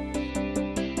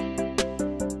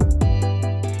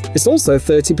 It's also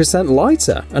 30%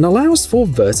 lighter and allows for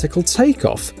vertical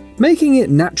takeoff, making it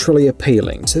naturally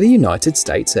appealing to the United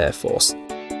States Air Force.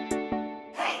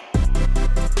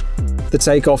 The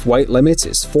takeoff weight limit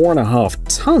is 4.5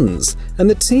 tons, and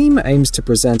the team aims to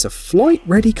present a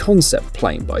flight-ready concept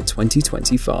plane by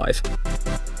 2025.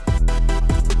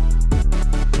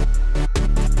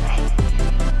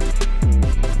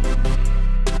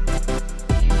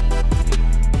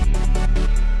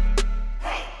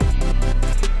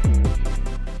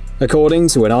 According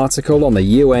to an article on the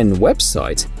UN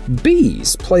website,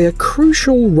 bees play a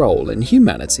crucial role in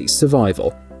humanity's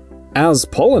survival. As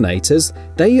pollinators,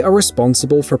 they are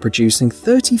responsible for producing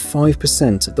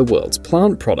 35% of the world's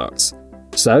plant products.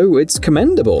 So it's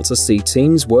commendable to see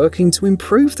teams working to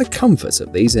improve the comfort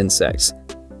of these insects.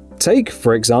 Take,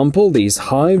 for example, these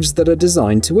hives that are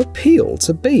designed to appeal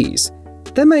to bees.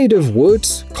 They're made of wood,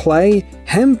 clay,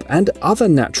 hemp, and other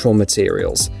natural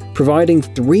materials, providing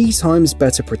 3 times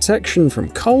better protection from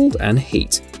cold and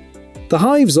heat. The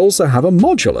hives also have a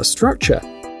modular structure.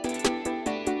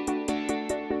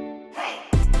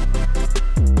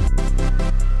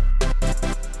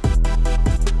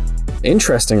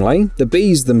 Interestingly, the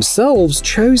bees themselves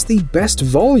chose the best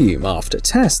volume after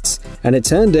tests, and it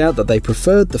turned out that they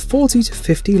preferred the 40 to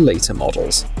 50 litre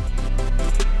models.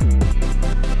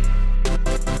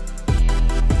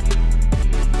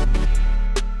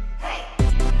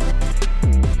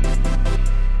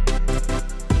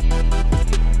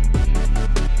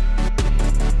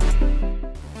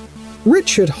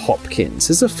 Richard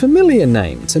Hopkins is a familiar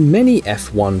name to many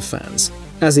F1 fans,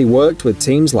 as he worked with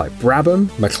teams like Brabham,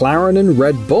 McLaren and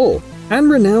Red Bull, and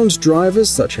renowned drivers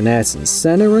such as Ayrton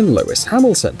Senna and Lewis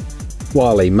Hamilton.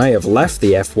 While he may have left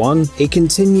the F1, he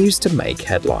continues to make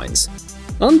headlines.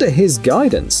 Under his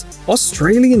guidance,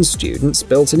 Australian students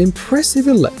built an impressive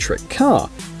electric car.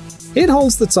 It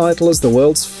holds the title as the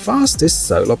world's fastest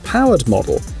solar-powered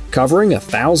model, covering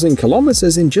 1,000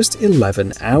 kilometers in just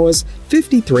 11 hours,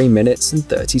 53 minutes and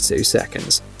 32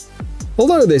 seconds.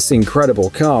 Although this incredible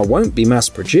car won't be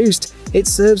mass-produced, it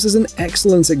serves as an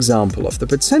excellent example of the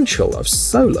potential of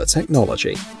solar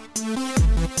technology.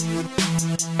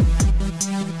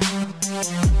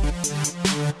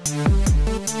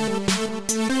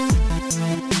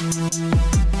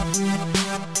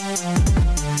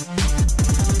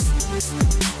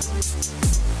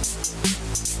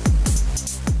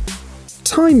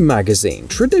 Time magazine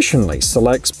traditionally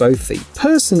selects both the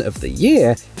Person of the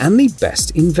Year and the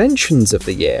Best Inventions of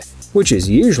the Year, which is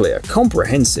usually a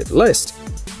comprehensive list.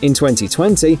 In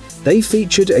 2020, they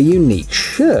featured a unique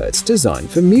shirt designed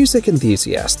for music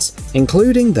enthusiasts,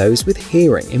 including those with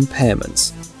hearing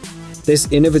impairments.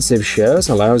 This innovative shirt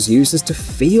allows users to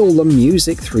feel the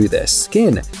music through their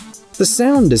skin. The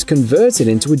sound is converted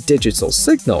into a digital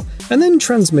signal and then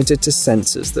transmitted to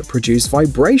sensors that produce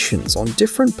vibrations on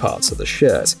different parts of the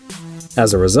shirt.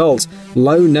 As a result,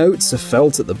 low notes are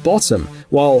felt at the bottom,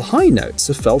 while high notes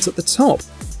are felt at the top.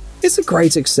 It's a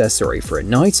great accessory for a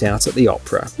night out at the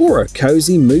opera or a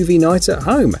cozy movie night at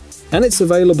home, and it's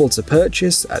available to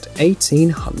purchase at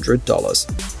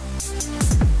 $1,800.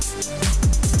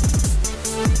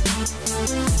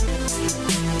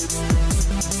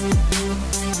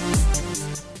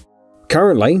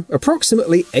 Currently,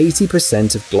 approximately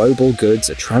 80% of global goods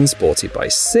are transported by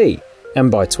sea, and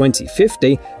by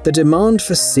 2050, the demand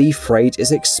for sea freight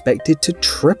is expected to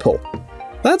triple.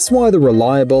 That's why the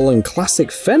reliable and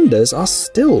classic fenders are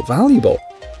still valuable.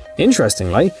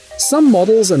 Interestingly, some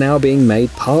models are now being made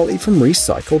partly from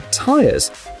recycled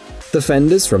tires. The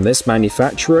fenders from this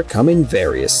manufacturer come in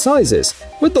various sizes,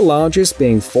 with the largest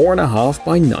being 4.5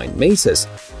 by 9 meters.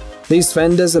 These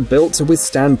fenders are built to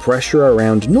withstand pressure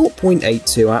around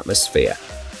 0.82 atmosphere.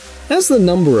 As the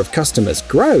number of customers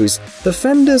grows, the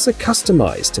fenders are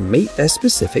customized to meet their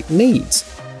specific needs.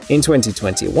 In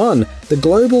 2021, the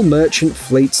global merchant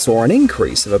fleet saw an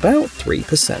increase of about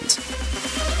 3%.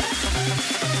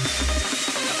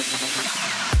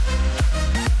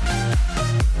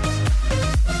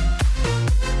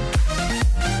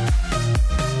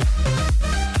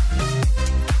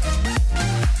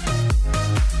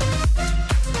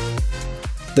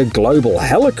 The global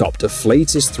helicopter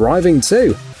fleet is thriving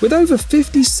too, with over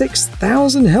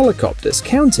 56,000 helicopters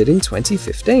counted in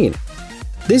 2015.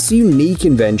 This unique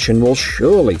invention will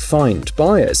surely find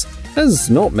buyers, as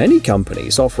not many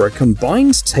companies offer a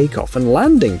combined takeoff and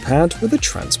landing pad with a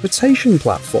transportation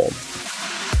platform.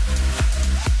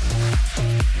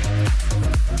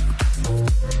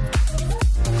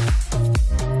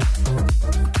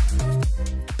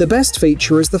 The best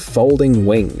feature is the folding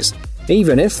wings.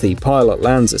 Even if the pilot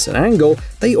lands at an angle,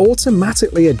 they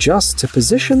automatically adjust to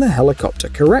position the helicopter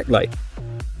correctly.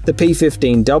 The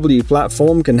P-15W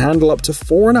platform can handle up to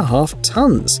 4.5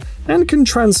 tons and can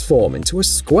transform into a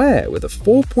square with a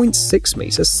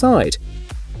 4.6-meter side.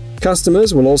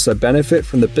 Customers will also benefit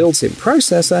from the built-in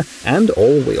processor and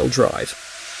all-wheel drive.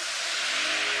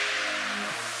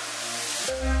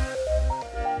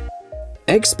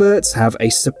 Experts have a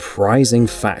surprising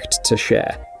fact to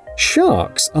share.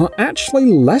 Sharks are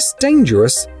actually less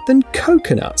dangerous than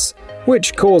coconuts,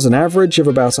 which cause an average of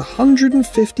about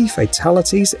 150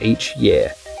 fatalities each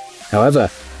year. However,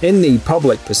 in the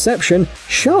public perception,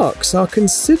 sharks are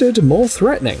considered more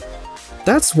threatening.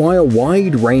 That's why a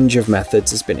wide range of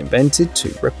methods has been invented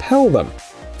to repel them.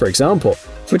 For example,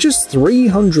 for just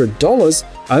 $300,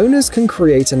 owners can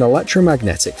create an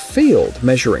electromagnetic field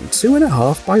measuring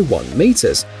 2.5 by 1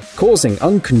 meters, causing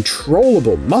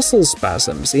uncontrollable muscle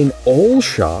spasms in all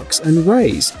sharks and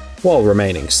rays, while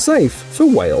remaining safe for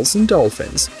whales and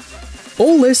dolphins.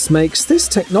 All this makes this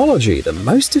technology the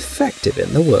most effective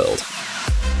in the world.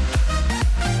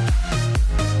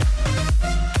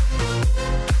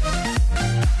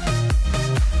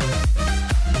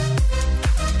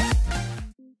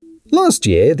 Last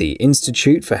year, the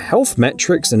Institute for Health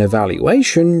Metrics and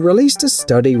Evaluation released a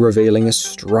study revealing a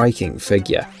striking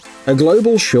figure: a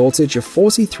global shortage of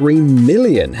 43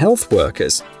 million health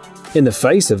workers. In the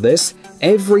face of this,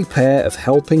 every pair of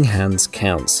helping hands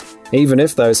counts, even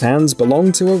if those hands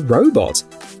belong to a robot.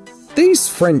 These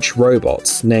French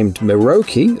robots, named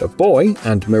Miroki, a boy,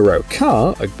 and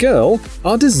Miroka, a girl,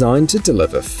 are designed to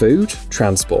deliver food,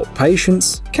 transport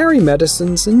patients, carry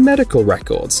medicines, and medical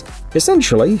records,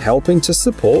 essentially helping to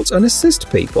support and assist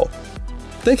people.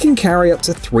 They can carry up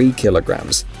to 3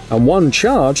 kilograms, and one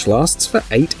charge lasts for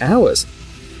 8 hours.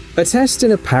 A test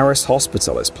in a Paris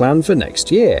hospital is planned for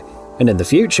next year, and in the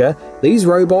future, these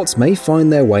robots may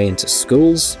find their way into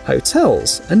schools,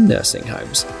 hotels, and nursing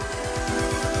homes.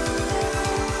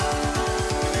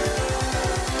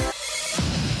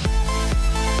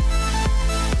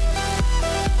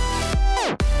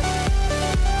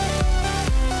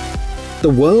 The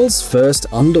world's first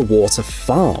underwater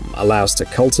farm allows to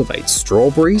cultivate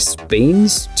strawberries,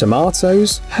 beans,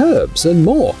 tomatoes, herbs, and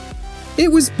more.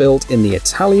 It was built in the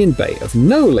Italian Bay of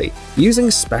Noli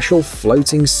using special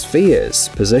floating spheres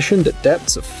positioned at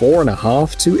depths of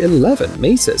 4.5 to 11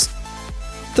 meters.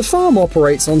 The farm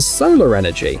operates on solar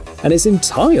energy and is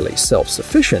entirely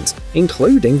self-sufficient,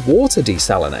 including water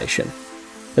desalination.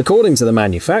 According to the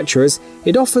manufacturers,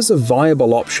 it offers a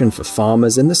viable option for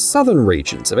farmers in the southern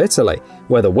regions of Italy,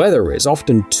 where the weather is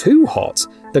often too hot,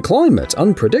 the climate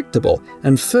unpredictable,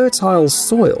 and fertile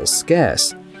soil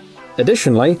scarce.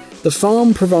 Additionally, the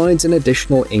farm provides an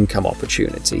additional income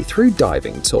opportunity through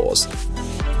diving tours.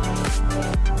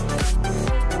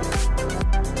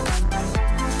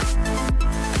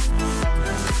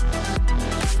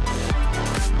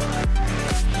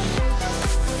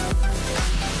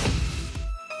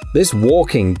 This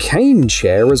walking cane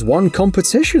chair has won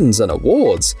competitions and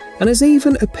awards, and has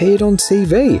even appeared on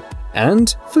TV,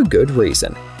 and for good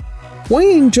reason.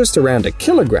 Weighing just around a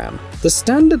kilogram, the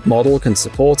standard model can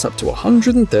support up to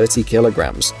 130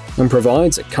 kilograms and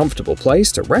provides a comfortable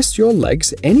place to rest your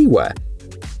legs anywhere.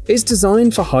 It's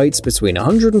designed for heights between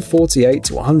 148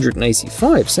 to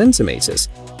 185 centimeters,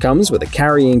 comes with a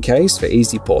carrying case for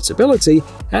easy portability,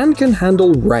 and can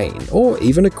handle rain or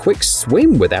even a quick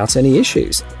swim without any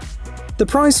issues. The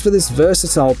price for this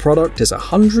versatile product is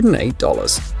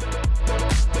 $108.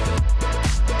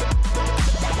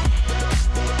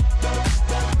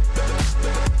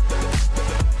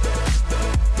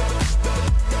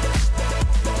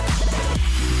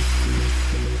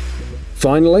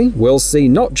 Finally, we'll see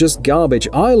not just garbage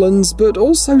islands, but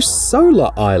also solar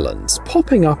islands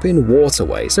popping up in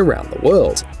waterways around the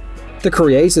world. The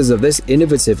creators of this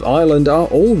innovative island are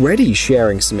already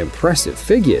sharing some impressive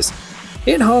figures.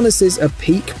 It harnesses a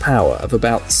peak power of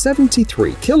about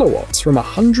 73 kilowatts from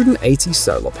 180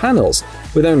 solar panels,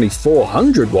 with only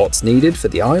 400 watts needed for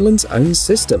the island's own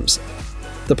systems.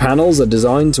 The panels are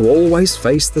designed to always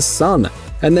face the sun,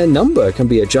 and their number can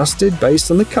be adjusted based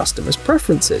on the customer's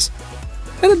preferences.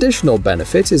 An additional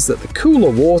benefit is that the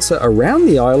cooler water around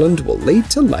the island will lead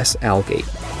to less algae.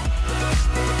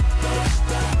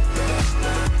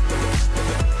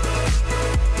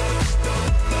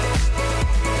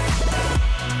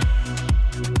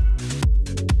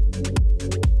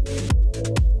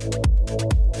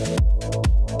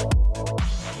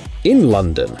 In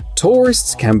London,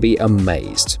 tourists can be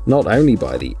amazed not only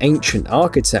by the ancient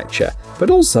architecture,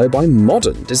 but also by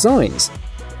modern designs.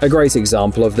 A great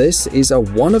example of this is a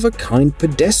one-of-a-kind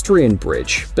pedestrian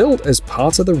bridge built as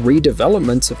part of the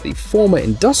redevelopment of the former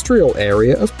industrial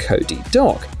area of Cody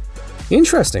Dock.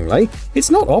 Interestingly,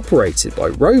 it's not operated by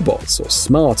robots or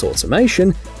smart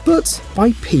automation, but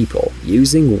by people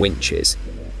using winches.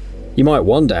 You might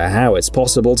wonder how it's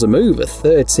possible to move a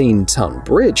 13-ton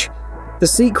bridge. The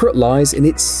secret lies in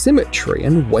its symmetry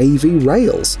and wavy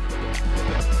rails.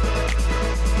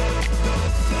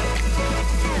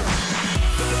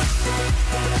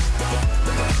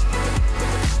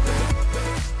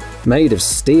 Made of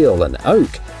steel and oak,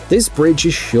 this bridge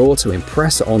is sure to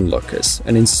impress onlookers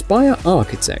and inspire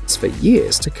architects for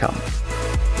years to come.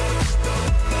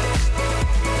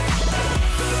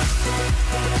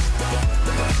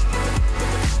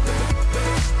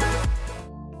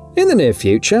 In the near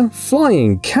future,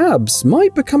 flying cabs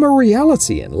might become a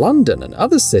reality in London and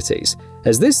other cities,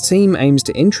 as this team aims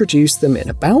to introduce them in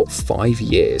about 5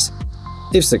 years.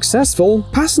 If successful,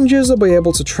 passengers will be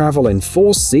able to travel in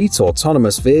 4-seat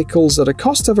autonomous vehicles at a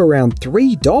cost of around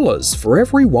 $3 for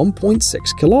every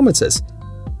 1.6 kilometers.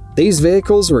 These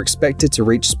vehicles are expected to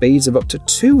reach speeds of up to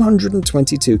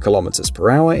 222 kilometers per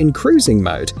hour in cruising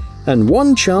mode, and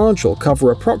one charge will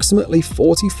cover approximately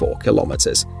 44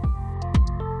 kilometers.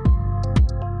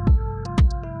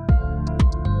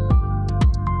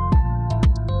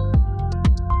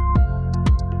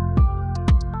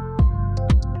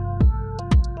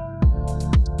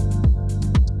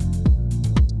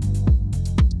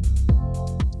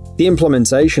 The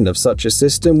implementation of such a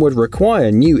system would require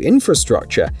new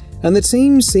infrastructure, and the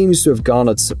team seems to have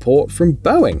garnered support from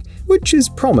Boeing, which is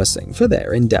promising for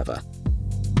their endeavor.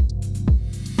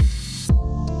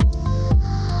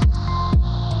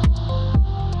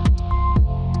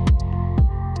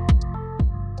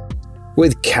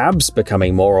 With cabs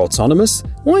becoming more autonomous,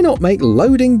 why not make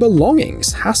loading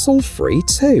belongings hassle-free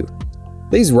too?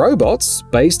 These robots,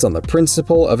 based on the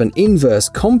principle of an inverse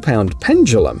compound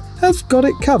pendulum, have got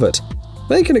it covered.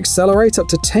 They can accelerate up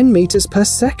to 10 meters per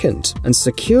second and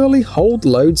securely hold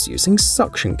loads using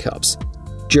suction cups.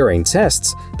 During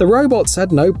tests, the robots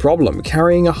had no problem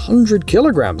carrying 100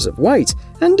 kilograms of weight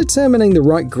and determining the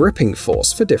right gripping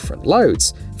force for different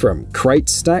loads, from crate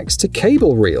stacks to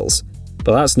cable reels.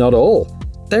 But that's not all.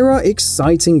 There are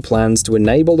exciting plans to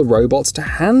enable the robots to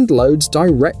hand loads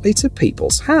directly to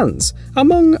people's hands,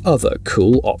 among other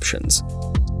cool options.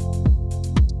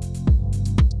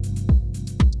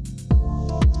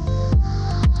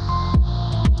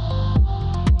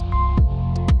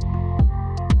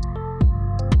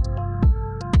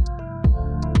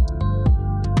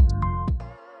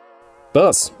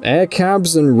 But air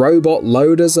cabs and robot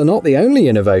loaders are not the only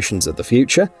innovations of the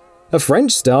future. A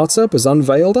French startup has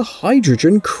unveiled a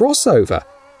hydrogen crossover.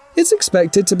 It's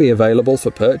expected to be available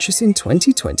for purchase in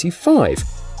 2025.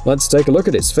 Let's take a look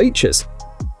at its features.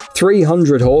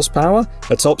 300 horsepower,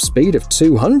 a top speed of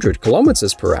 200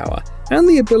 kilometers per hour, and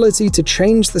the ability to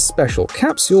change the special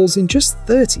capsules in just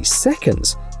 30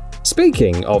 seconds.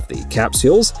 Speaking of the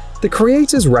capsules, the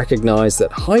creators recognize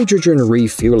that hydrogen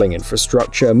refueling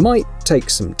infrastructure might take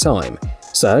some time,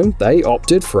 so they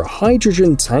opted for a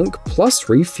hydrogen tank plus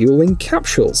refueling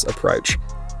capsules approach.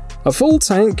 A full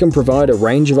tank can provide a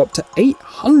range of up to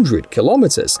 800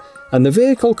 kilometers, and the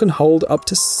vehicle can hold up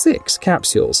to 6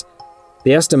 capsules.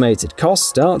 The estimated cost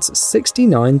starts at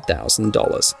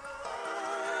 $69,000.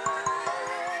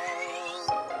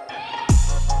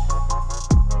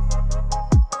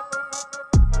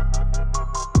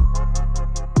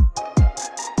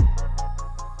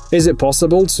 Is it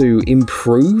possible to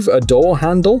improve a door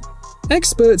handle?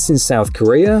 Experts in South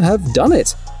Korea have done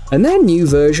it, and their new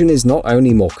version is not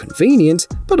only more convenient,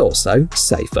 but also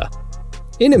safer.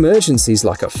 In emergencies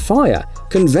like a fire,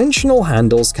 conventional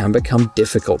handles can become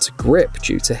difficult to grip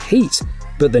due to heat,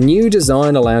 but the new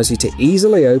design allows you to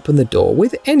easily open the door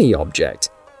with any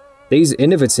object. These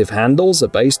innovative handles are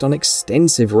based on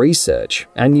extensive research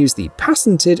and use the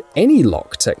patented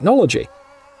AnyLock technology.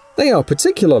 They are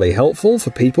particularly helpful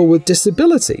for people with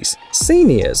disabilities,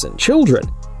 seniors, and children.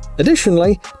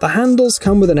 Additionally, the handles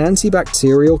come with an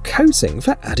antibacterial coating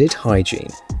for added hygiene.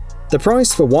 The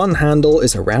price for one handle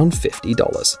is around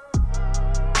 $50.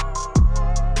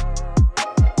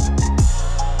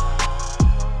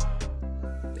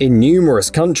 In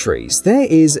numerous countries, there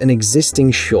is an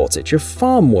existing shortage of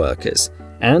farm workers,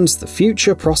 and the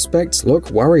future prospects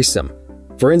look worrisome.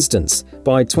 For instance,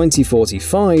 by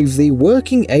 2045, the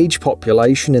working-age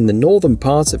population in the northern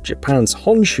part of Japan's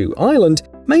Honshu Island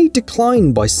may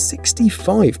decline by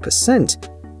 65%.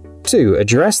 To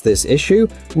address this issue,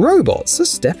 robots are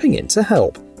stepping in to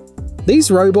help. These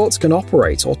robots can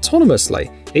operate autonomously,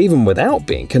 even without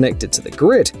being connected to the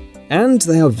grid, and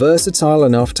they are versatile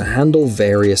enough to handle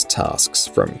various tasks,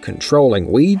 from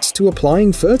controlling weeds to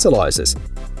applying fertilizers.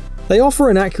 They offer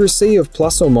an accuracy of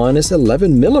plus or minus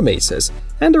 11 mm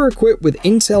and are equipped with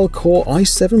Intel Core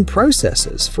i7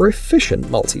 processors for efficient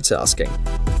multitasking.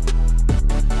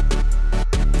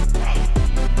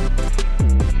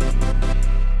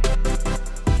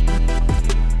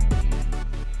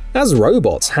 As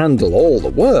robots handle all the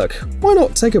work, why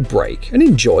not take a break and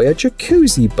enjoy a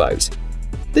jacuzzi boat?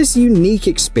 This unique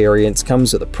experience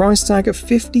comes with a price tag of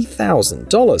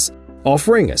 $50,000,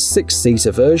 offering a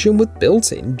 6-seater version with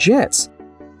built-in jets.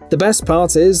 The best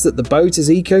part is that the boat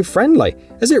is eco-friendly,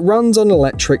 as it runs on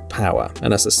electric power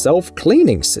and has a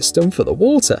self-cleaning system for the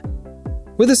water.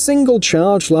 With a single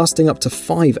charge lasting up to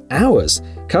 5 hours,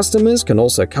 customers can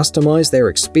also customize their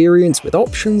experience with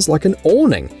options like an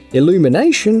awning,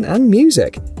 illumination, and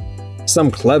music.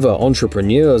 Some clever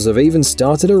entrepreneurs have even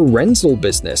started a rental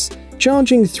business,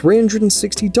 charging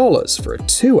 $360 for a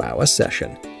 2-hour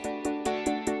session.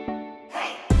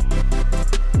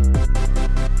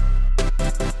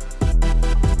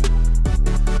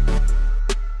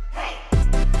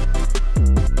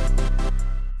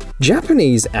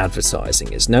 Japanese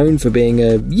advertising is known for being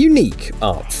a unique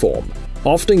art form,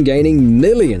 often gaining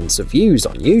millions of views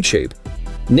on YouTube.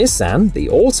 Nissan, the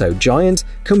auto giant,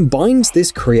 combines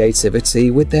this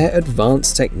creativity with their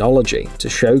advanced technology to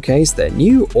showcase their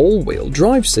new all-wheel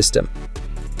drive system.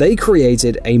 They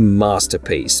created a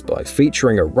masterpiece by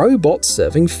featuring a robot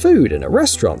serving food in a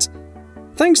restaurant.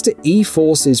 Thanks to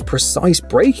E-Force's precise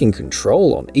braking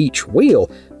control on each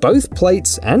wheel, both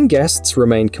plates and guests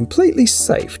remained completely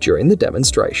safe during the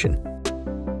demonstration.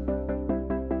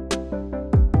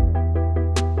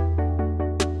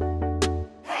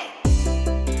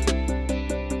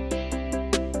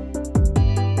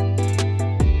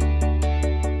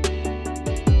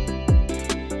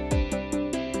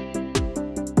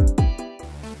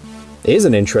 Here's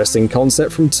an interesting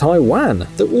concept from Taiwan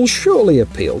that will surely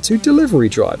appeal to delivery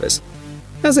drivers,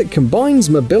 as it combines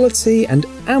mobility and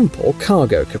ample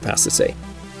cargo capacity.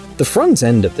 The front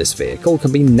end of this vehicle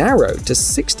can be narrowed to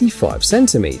 65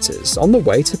 centimeters on the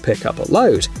way to pick up a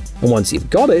load, and once you've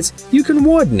got it, you can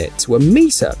widen it to 1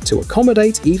 meter to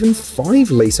accommodate even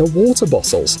 5-liter water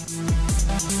bottles.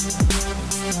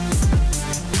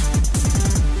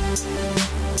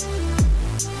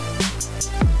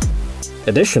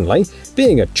 Additionally,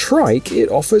 being a trike, it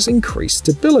offers increased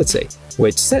stability,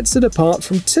 which sets it apart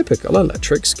from typical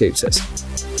electric scooters.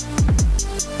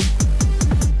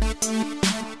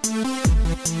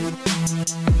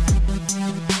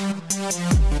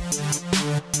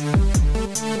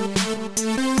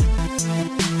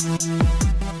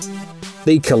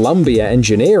 The Columbia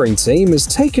engineering team has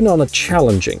taken on a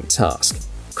challenging task,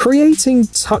 creating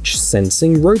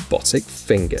touch-sensing robotic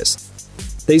fingers.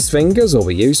 These fingers will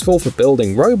be useful for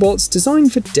building robots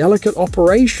designed for delicate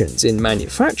operations in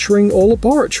manufacturing or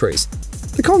laboratories.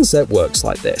 The concept works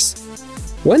like this.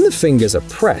 When the fingers are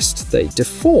pressed, they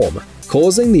deform,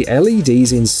 causing the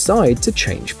LEDs inside to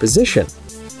change position.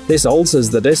 This alters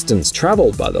the distance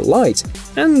traveled by the light,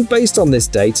 and based on this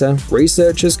data,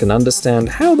 researchers can understand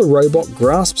how the robot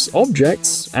grasps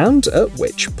objects and at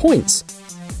which points.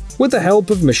 With the help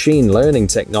of machine learning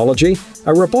technology,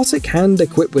 a robotic hand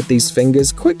equipped with these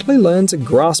fingers quickly learned to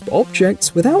grasp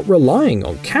objects without relying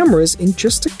on cameras in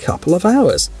just a couple of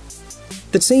hours.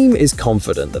 The team is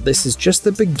confident that this is just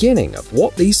the beginning of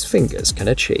what these fingers can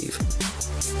achieve.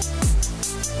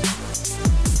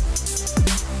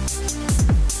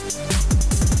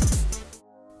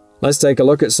 Let's take a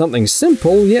look at something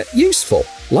simple yet useful,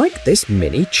 like this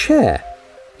mini chair.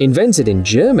 Invented in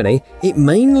Germany, it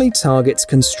mainly targets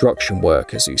construction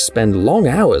workers who spend long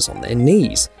hours on their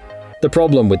knees. The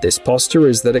problem with this posture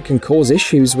is that it can cause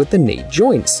issues with the knee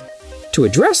joints. To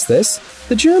address this,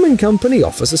 the German company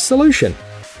offers a solution.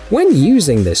 When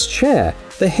using this chair,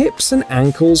 the hips and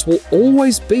ankles will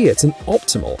always be at an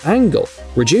optimal angle,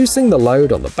 reducing the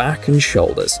load on the back and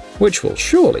shoulders, which will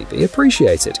surely be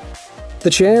appreciated. The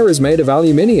chair is made of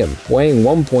aluminium, weighing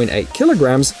 1.8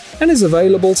 kilograms, and is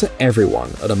available to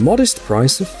everyone at a modest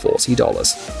price of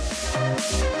 $40.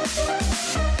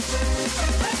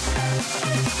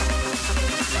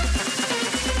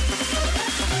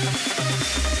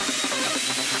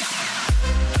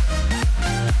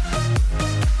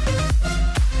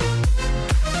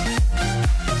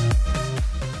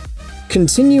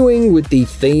 Continuing with the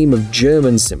theme of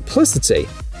German simplicity,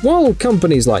 while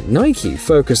companies like Nike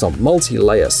focus on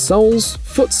multi-layer soles,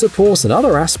 foot support and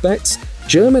other aspects,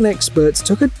 German experts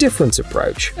took a different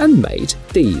approach and made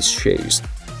these shoes.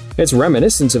 It's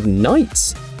reminiscent of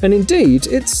Knights, and indeed,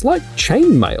 it's like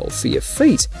chainmail for your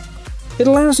feet. It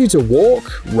allows you to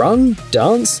walk, run,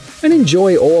 dance, and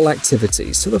enjoy all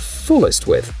activities to the fullest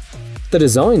with. The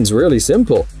design's really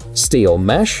simple: steel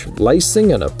mesh,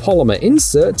 lacing, and a polymer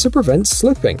insert to prevent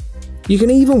slipping. You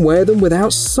can even wear them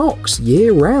without socks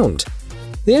year-round.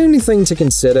 The only thing to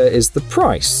consider is the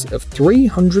price of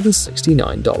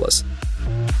 $369.